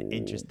 That's an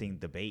interesting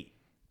debate.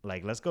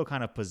 Like, let's go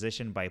kind of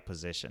position by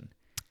position.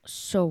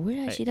 So, where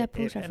did I see that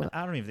post? And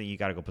I don't even think you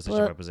got to go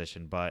position by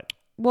position, but...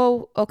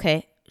 Well,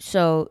 okay.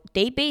 So,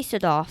 they based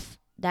it off,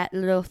 that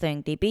little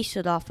thing, they based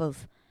it off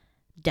of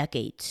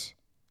decades.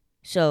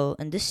 So,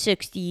 in the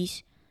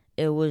 60s,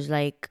 it was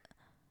like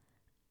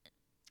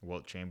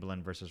Wilt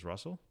Chamberlain versus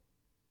Russell?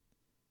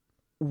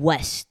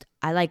 West.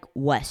 I like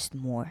West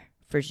more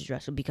versus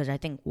Russell because I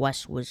think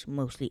West was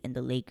mostly in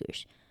the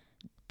Lakers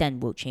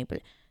than Wilt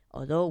Chamberlain.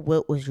 Although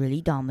Wilt was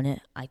really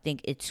dominant, I think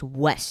it's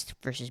West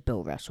versus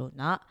Bill Russell,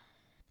 not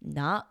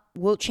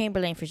Wilt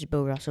Chamberlain versus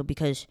Bill Russell,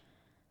 because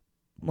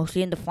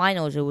mostly in the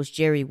finals it was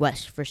Jerry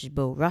West versus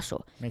Bill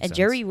Russell. Makes and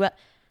sense.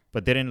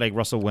 But didn't like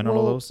Russell win all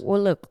of those?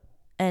 Well, look,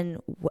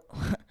 and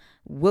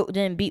Wilt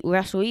didn't beat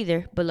Russell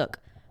either. But look,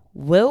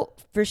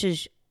 Wilt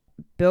versus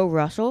Bill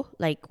Russell,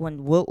 like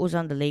when Wilt was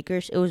on the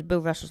Lakers, it was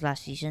Bill Russell's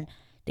last season.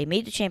 They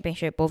made the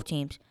championship, both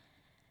teams.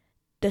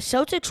 The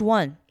Celtics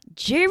won.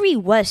 Jerry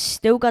West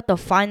still got the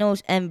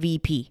finals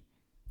MVP.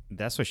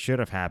 That's what should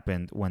have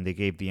happened when they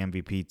gave the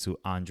MVP to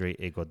Andre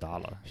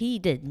Iguodala. He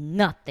did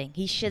nothing.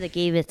 He should have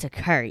gave it to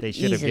Curry. They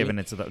should have given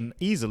it to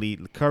easily.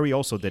 Curry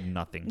also did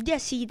nothing.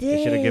 Yes, he did.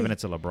 They should have given it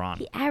to LeBron.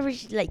 He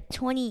averaged like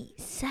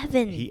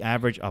 27. He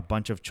averaged a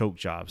bunch of choke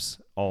jobs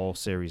all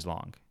series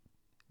long.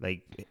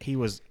 Like, he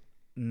was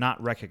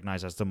not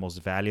recognized as the most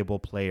valuable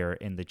player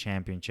in the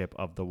championship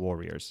of the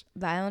Warriors.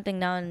 But I don't think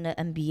now in the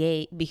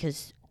NBA,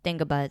 because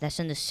think about it, that's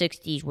in the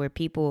 60s where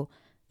people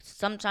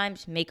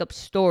sometimes make up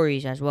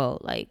stories as well.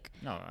 Like,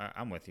 no,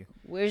 I'm with you.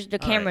 Where's the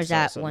cameras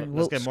at when let's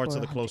Wilt get more to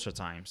scored the 100? closer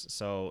times.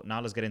 So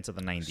now let's get into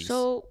the 90s.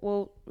 So,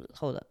 well,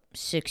 hold up.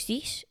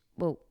 60s?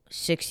 Well,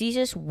 60s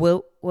is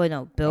Wilt. Well,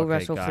 no, Bill Okay,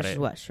 Russell got versus it.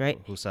 West, right?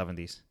 Who's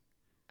 70s?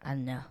 I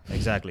don't know.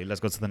 Exactly.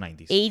 Let's go to the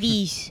 90s.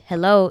 80s.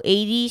 Hello,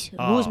 80s.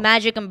 Oh, Who's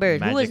Magic and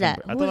Bird? Who Magic was and that?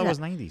 Bird. Who I thought that was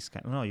was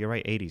 90s. No, you're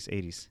right.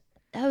 80s.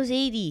 That was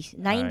 80s.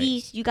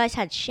 90s, you guys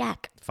had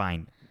Shaq.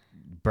 Fine.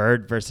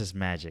 Bird versus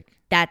Magic.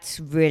 That's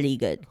really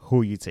good.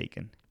 Who you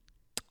taking?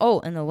 Oh,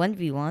 and the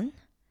 1v1?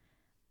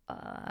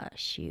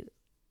 Shoot.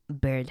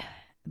 Bird.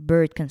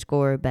 Bird can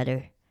score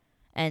better.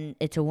 And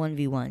it's a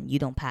 1v1. You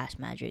don't pass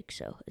Magic,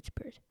 so it's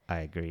Bird. I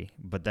agree.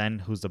 But then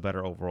who's the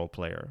better overall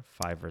player?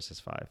 5 versus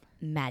 5.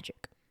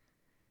 Magic.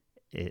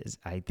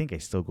 I think I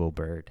still go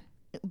Bird.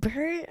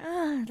 Bird?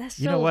 That's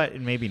so... You know what?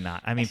 Maybe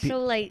not. I mean, so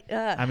like...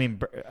 I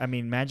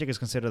mean, Magic is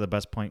considered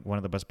one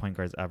of the best point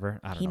guards ever.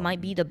 I don't know. He might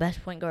be the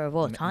best point guard of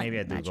all time. Maybe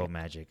I do go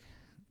Magic.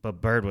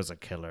 But Bird was a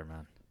killer,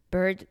 man.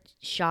 Bird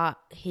shot...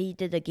 He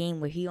did a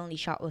game where he only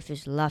shot with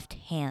his left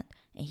hand.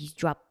 And he's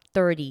dropped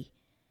 30.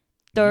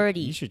 30.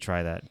 You should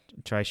try that.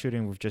 Try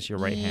shooting with just your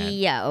right hand.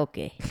 Yeah,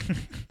 okay.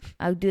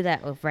 I'll do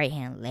that with right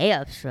hand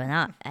layups, but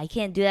not. I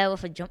can't do that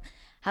with a jump.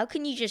 How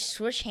can you just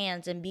switch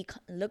hands and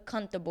look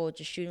comfortable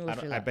just shooting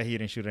with your I left? bet he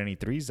didn't shoot any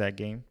threes that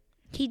game.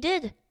 He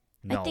did.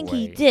 No I think way.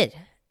 he did.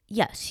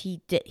 Yes,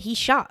 he did. He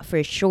shot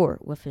for sure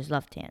with his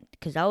left hand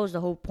because that was the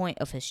whole point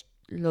of his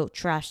little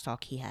trash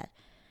talk he had.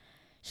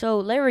 So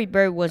Larry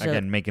Bird was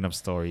making up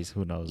stories.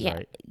 Who knows,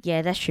 right?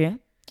 Yeah, that's true.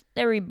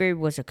 Larry Bird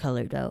was a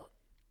color though.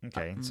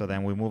 Okay, so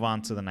then we move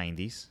on to the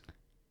 90s.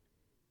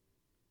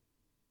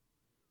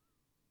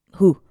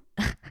 Who?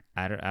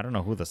 I don't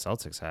know who the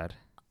Celtics had.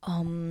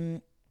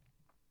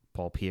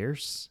 Paul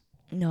Pierce?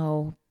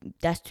 No,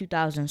 that's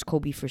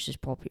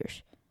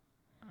 2000s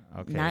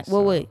Okay.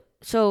 Wait.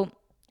 So,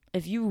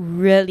 if you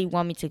really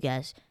want me to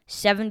guess,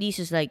 70s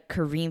is like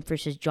Kareem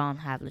versus John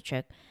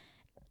Havlicek.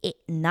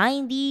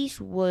 90s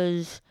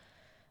was,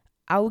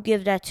 I would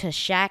give that to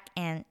Shaq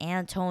and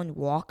Antoine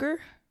Walker.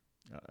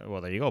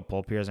 Well, there you go.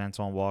 Paul Pierce,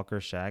 Antoine Walker,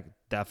 Shaq.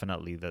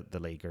 Definitely the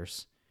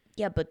Lakers.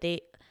 Yeah, but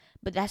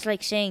that's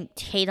like saying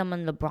Tatum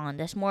and LeBron.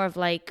 That's more of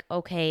like,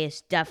 okay,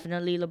 it's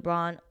definitely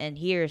LeBron, and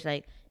here it's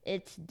like,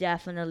 it's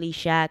definitely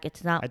Shaq.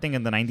 It's not. I think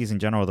in the 90s in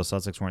general, the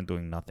Celtics weren't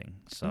doing nothing.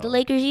 So the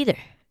Lakers either.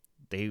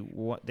 They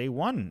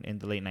won in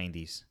the late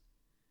 90s.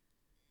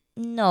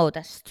 No,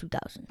 that's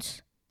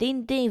 2000s. They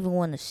didn't even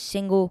win a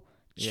single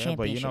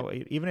championship. But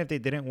even if they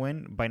didn't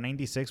win by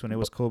 96 when it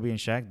was Kobe and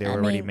Shaq, they were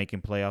already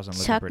making playoffs and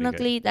looking pretty good.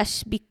 Technically,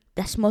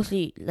 that's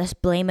mostly, let's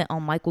blame it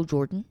on Michael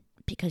Jordan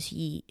because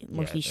he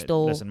mostly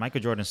stole. Listen, Michael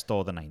Jordan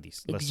stole the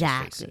 90s. Let's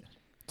Exactly. just face it.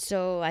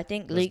 So I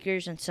think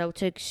Lakers and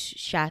Celtics,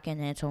 Shaq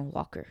and Antoine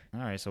Walker. All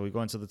right, so we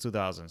go into the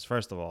 2000s.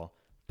 First of all,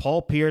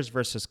 Paul Pierce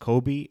versus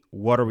Kobe.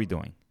 What are we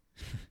doing?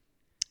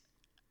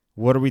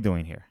 What are we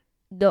doing here?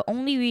 The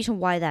only reason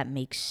why that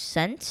makes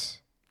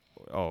sense.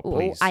 Oh,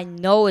 please. I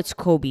know it's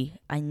Kobe.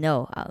 I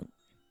know.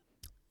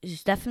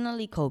 It's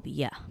definitely Kobe,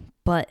 yeah.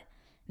 But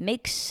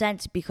makes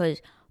sense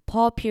because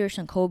Paul Pierce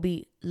and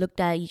Kobe looked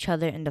at each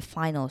other in the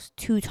finals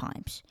 2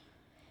 times.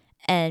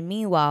 And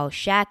meanwhile,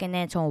 Shaq and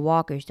Antoine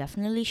Walker is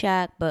definitely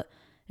Shaq, but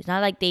it's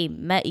not like they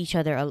met each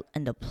other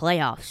in the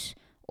playoffs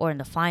or in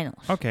the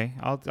finals. Okay,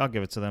 I'll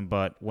give it to them.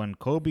 But when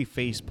Kobe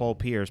faced Paul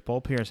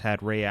Pierce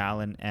had Ray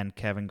Allen and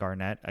Kevin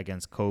Garnett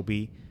against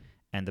Kobe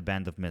and the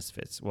Band of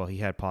Misfits. Well, he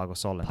had Paul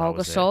Gasol. And Paul that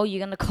was it. Gasol, you're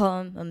going to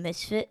call him a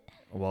misfit?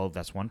 Well,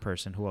 that's one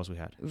person. Who else we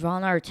had?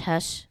 Ron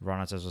Artest.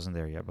 Ron Artest wasn't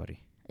there yet,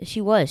 buddy.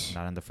 He was.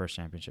 Not in the first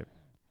championship.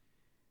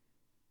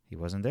 He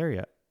wasn't there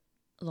yet.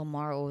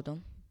 Lamar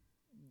Odom.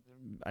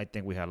 I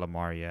think we had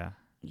Lamar, yeah.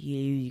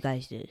 You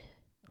guys did.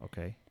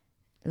 Okay.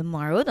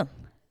 Lamar Odom.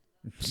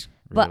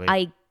 But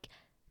Really?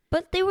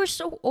 But they were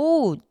so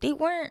old. They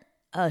weren't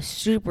a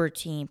super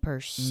team per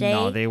se.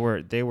 No, they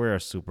were a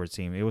super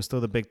team. It was still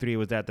the big three. It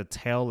was at the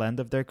tail end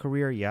of their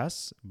career,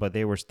 yes, but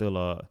they were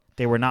still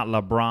they were not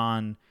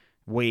LeBron,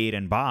 Wade,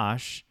 and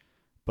Bosh,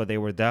 but they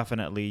were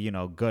definitely,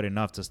 good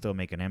enough to still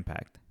make an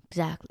impact.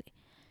 Exactly.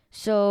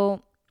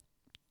 So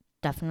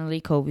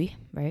definitely Kobe,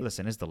 right?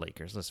 Listen, it's the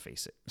Lakers. Let's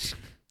face it.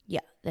 Yeah,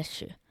 that's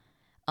true.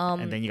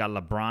 And then you got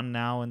LeBron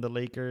now in the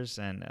Lakers,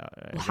 and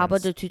how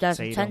about the against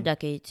 2010 Tatum.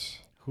 decades?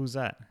 Who's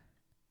that?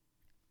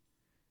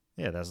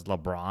 Yeah, that's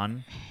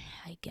LeBron.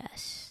 I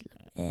guess.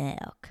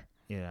 Yuck.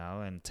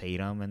 And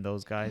Tatum and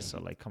those guys.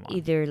 So, come on.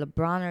 Either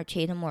LeBron or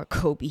Tatum or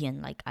Kobe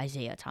and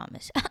Isaiah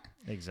Thomas.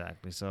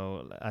 Exactly.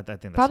 So, I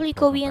think that's Probably a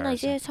poor Kobe and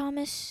comparison. Isaiah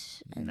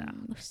Thomas. Nah,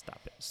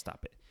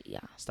 stop it. Yeah.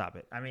 Stop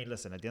it. I mean,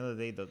 listen, at the end of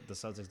the day, the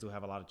Celtics do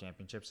have a lot of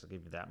championships. I'll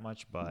give you that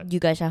much. But You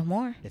guys have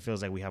more? it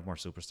feels like we have more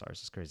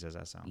superstars, as crazy as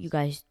that sounds. You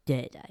guys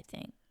did, I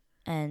think.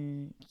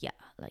 And yeah,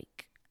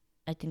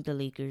 I think the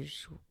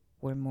Lakers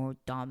were more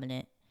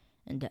dominant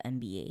in the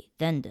NBA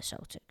than the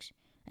Celtics.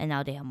 And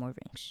now they have more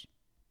rings.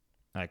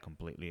 I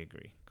completely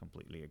agree.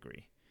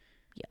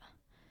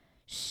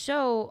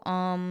 So,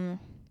 well,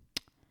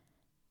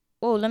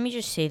 let me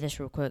just say this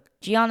real quick.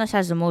 Giannis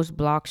has the most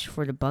blocks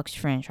for the Bucks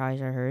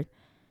franchise, I heard.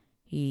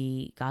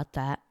 He got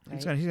that.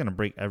 He's Right? gonna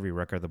break every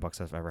record the Bucks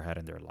have ever had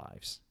in their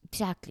lives.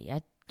 Exactly.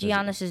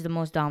 Giannis is the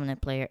most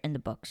dominant player in the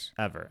Bucks.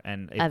 Ever.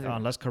 And Ever.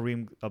 unless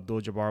Kareem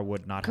Abdul-Jabbar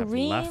would not have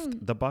Kareem-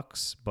 left the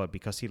Bucks, but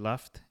because he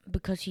left,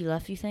 Because he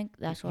left, you think?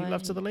 That's why? he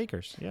left to the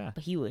Lakers. Yeah.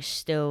 But he was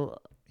still...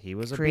 He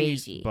was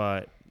Crazy. a beast,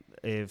 but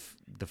if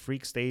the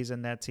Freak stays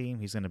in that team,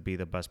 he's going to be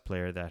the best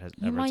player that has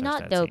He ever might touched not,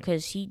 that though, team.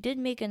 because he did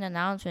make an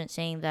announcement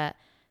saying that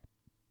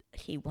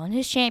he won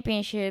his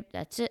championship.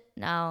 That's it.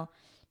 Now,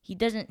 he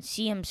doesn't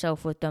see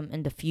himself with them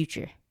in the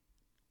future,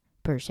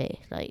 per se.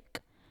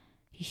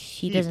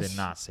 He doesn't... did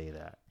not say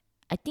that.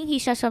 I think he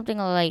said something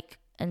like,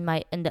 in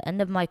the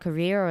end of my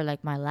career or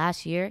my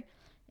last year,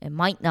 it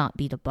might not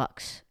be the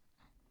Bucks.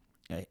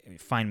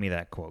 Find me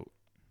that quote.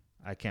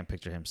 I can't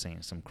picture him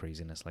saying some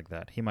craziness like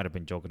that. He might have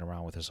been joking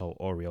around with his whole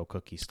Oreo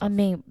cookie stuff. I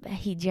mean,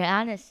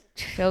 Giannis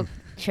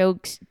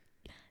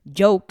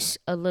jokes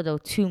a little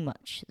too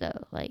much,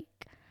 though.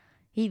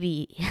 He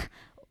be...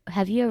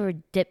 Have you ever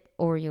dipped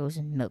Oreos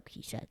in milk,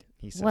 he said.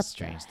 He says What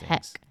strange the things.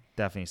 heck?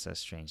 Definitely says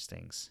strange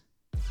things.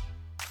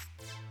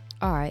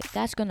 All right,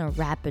 that's gonna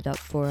wrap it up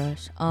for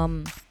us.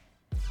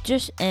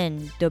 Just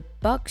in, the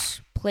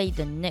Bucks played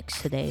the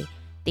Knicks today.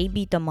 They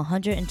beat them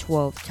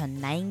 112 to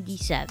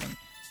 97.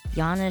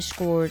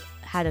 Giannis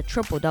had a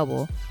triple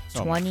double,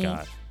 Oh my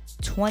God.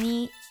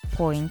 20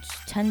 points,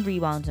 10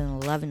 rebounds,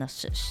 and 11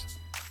 assists,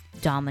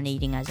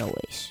 dominating as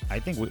always. I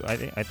think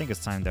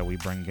it's time that we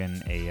bring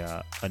in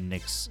a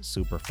Knicks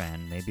super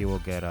fan. Maybe we'll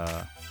get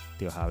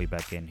Theo Javi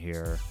back in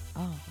here.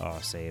 Oh,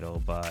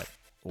 Sato, but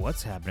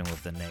what's happening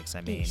with the Knicks?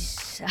 I they mean,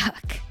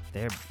 suck.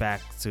 they're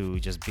back to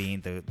just being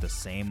the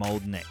same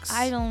old Knicks.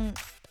 I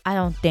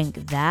don't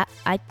think that.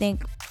 I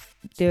think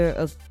they're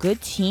a good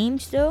team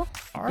still.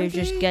 Are They're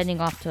just they? getting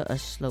off to a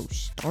slow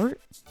start.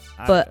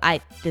 But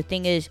the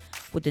thing is,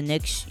 with the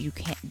Knicks,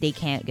 they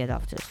can't get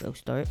off to a slow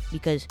start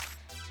because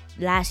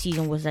last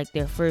season was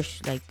their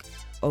first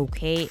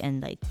okay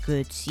and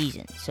good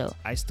season. So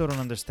I still don't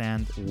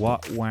understand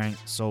what went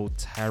so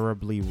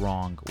terribly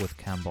wrong with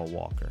Kemba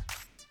Walker.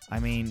 I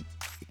mean,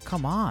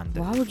 come on.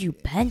 why would you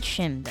bench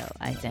him though?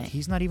 I think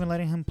He's not even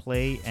letting him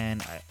play,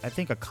 and I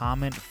think a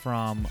comment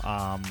from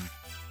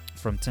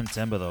Tim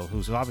Thibodeau,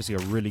 who's obviously a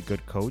really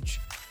good coach,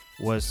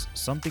 was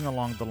something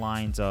along the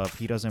lines of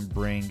he doesn't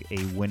bring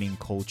a winning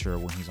culture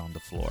when he's on the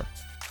floor.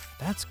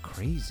 That's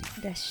crazy.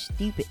 that's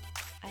stupid.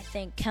 I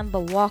think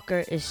Kemba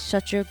Walker is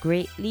such a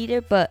great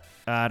leader, but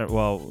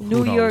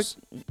Who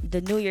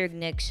the New York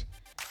Knicks.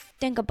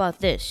 Think about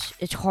this.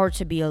 It's hard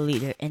to be a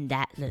leader in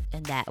that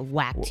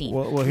whack team.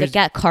 well, Look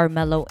at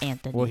Carmelo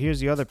Anthony. Well, here's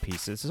the other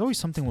piece. There's always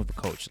something with the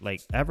coach.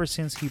 Ever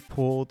since he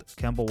pulled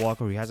Kemba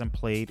Walker, he hasn't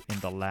played in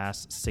the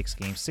last 6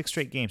 games. 6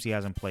 straight games he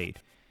hasn't played.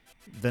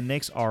 The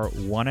Knicks are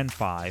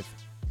 1-5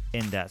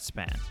 in that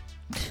span.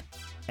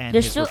 And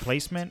There's his still-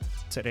 replacement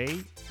today,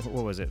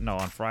 what was it? No,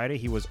 on Friday,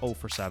 he was 0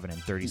 for 7 in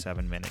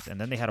 37 minutes. And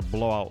then they had a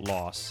blowout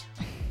loss,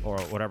 or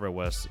whatever it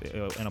was,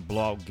 in a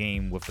blowout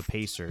game with the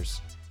Pacers.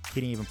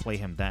 He didn't even play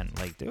him then.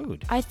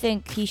 Dude. I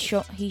think he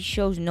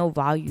shows no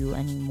value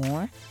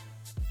anymore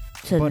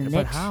to the Knicks.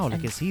 But how?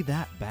 and- Is he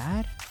that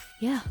bad?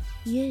 Yeah,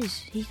 he is.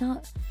 He's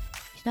not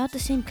the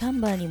same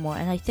Kemba anymore.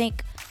 And I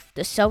think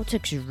the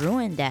Celtics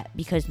ruined that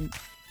because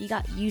he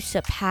got used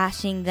to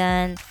passing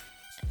then.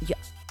 Yeah,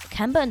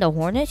 Kemba and the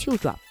Hornets, he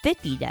would drop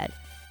 50, Dad.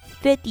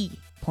 50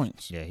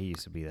 points. Yeah, he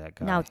used to be that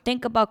guy. Now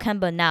think about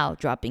Kemba now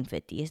dropping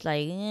 50. It's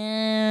like,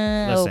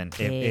 listen,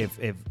 okay.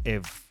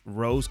 if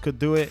Rose could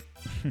do it,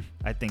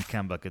 I think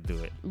Kemba could do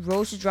it.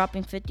 Rose is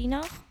dropping 50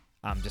 now?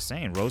 I'm just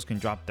saying, Rose can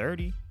drop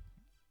 30.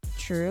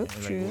 True.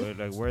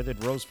 Like where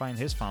did Rose find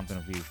his fountain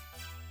of youth?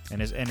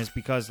 And it's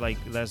because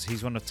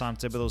he's one of Tom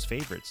Thibodeau's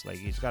favorites. Like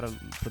he's got to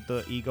put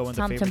the ego in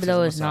the Tom favoritism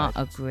Thibodeau is aside. not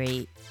a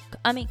great.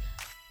 I mean,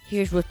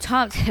 here's with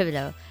Tom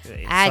Thibodeau.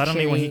 Actually,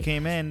 Suddenly when he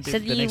came in, the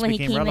Knicks when he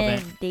became came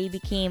relevant. in, they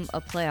became a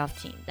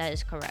playoff team. That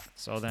is correct.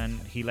 So then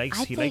he likes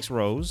think- likes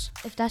Rose.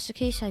 If that's the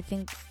case, I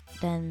think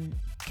then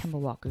Kemba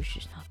Walker's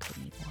just not good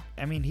anymore.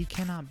 I mean, he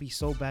cannot be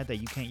so bad that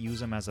you can't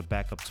use him as a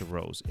backup to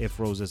Rose if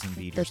Rose is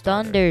indeed The your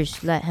starter.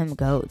 Thunders let him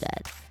go,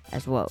 Dad,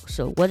 as well.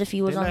 So what if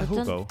he was They on let the who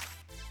Thunder? go?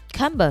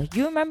 Kemba,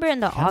 you remember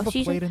in the Kemba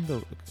offseason? played in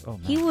the. Oh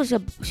man. He was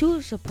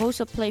supposed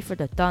to play for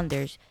the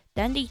Thunders.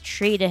 Then they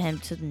traded him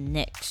to the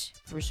Knicks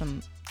for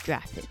some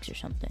draft picks or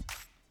something.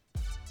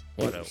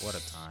 What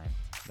a time.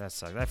 That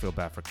sucks. I feel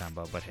bad for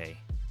Kemba, but hey.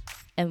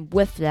 And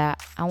with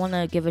that, I want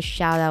to give a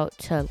shout out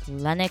to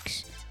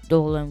Lennox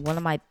Dolan, one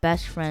of my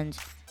best friends.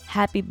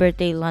 Happy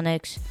birthday,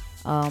 Lennox.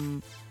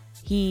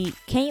 He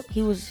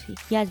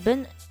has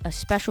been a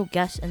special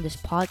guest in this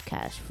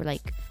podcast for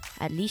like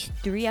at least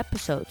 3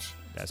 episodes.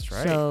 That's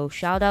right. So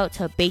shout out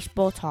to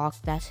Baseball Talk.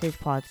 That's his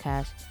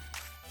podcast.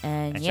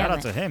 And yeah, shout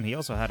out man. to him. He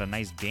also had a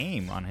nice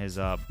game on his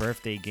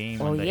birthday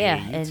game Oh on the yeah,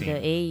 AAU and team. the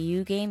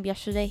AAU game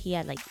yesterday, he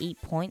had like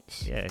 8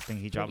 points. Yeah, I think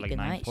he dropped like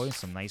Pretty 9 nice.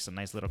 points. A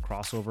nice little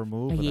crossover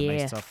move with a Yeah.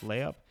 nice tough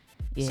layup.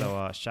 Yeah.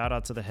 So shout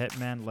out to the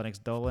hitman, Lennox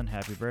Dolan.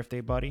 Happy birthday,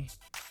 buddy.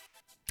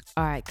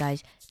 All right,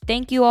 guys.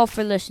 Thank you all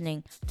for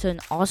listening to an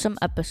awesome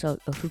episode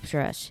of Hoops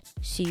R Us.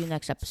 See you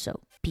next episode.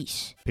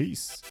 Peace.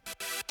 Peace.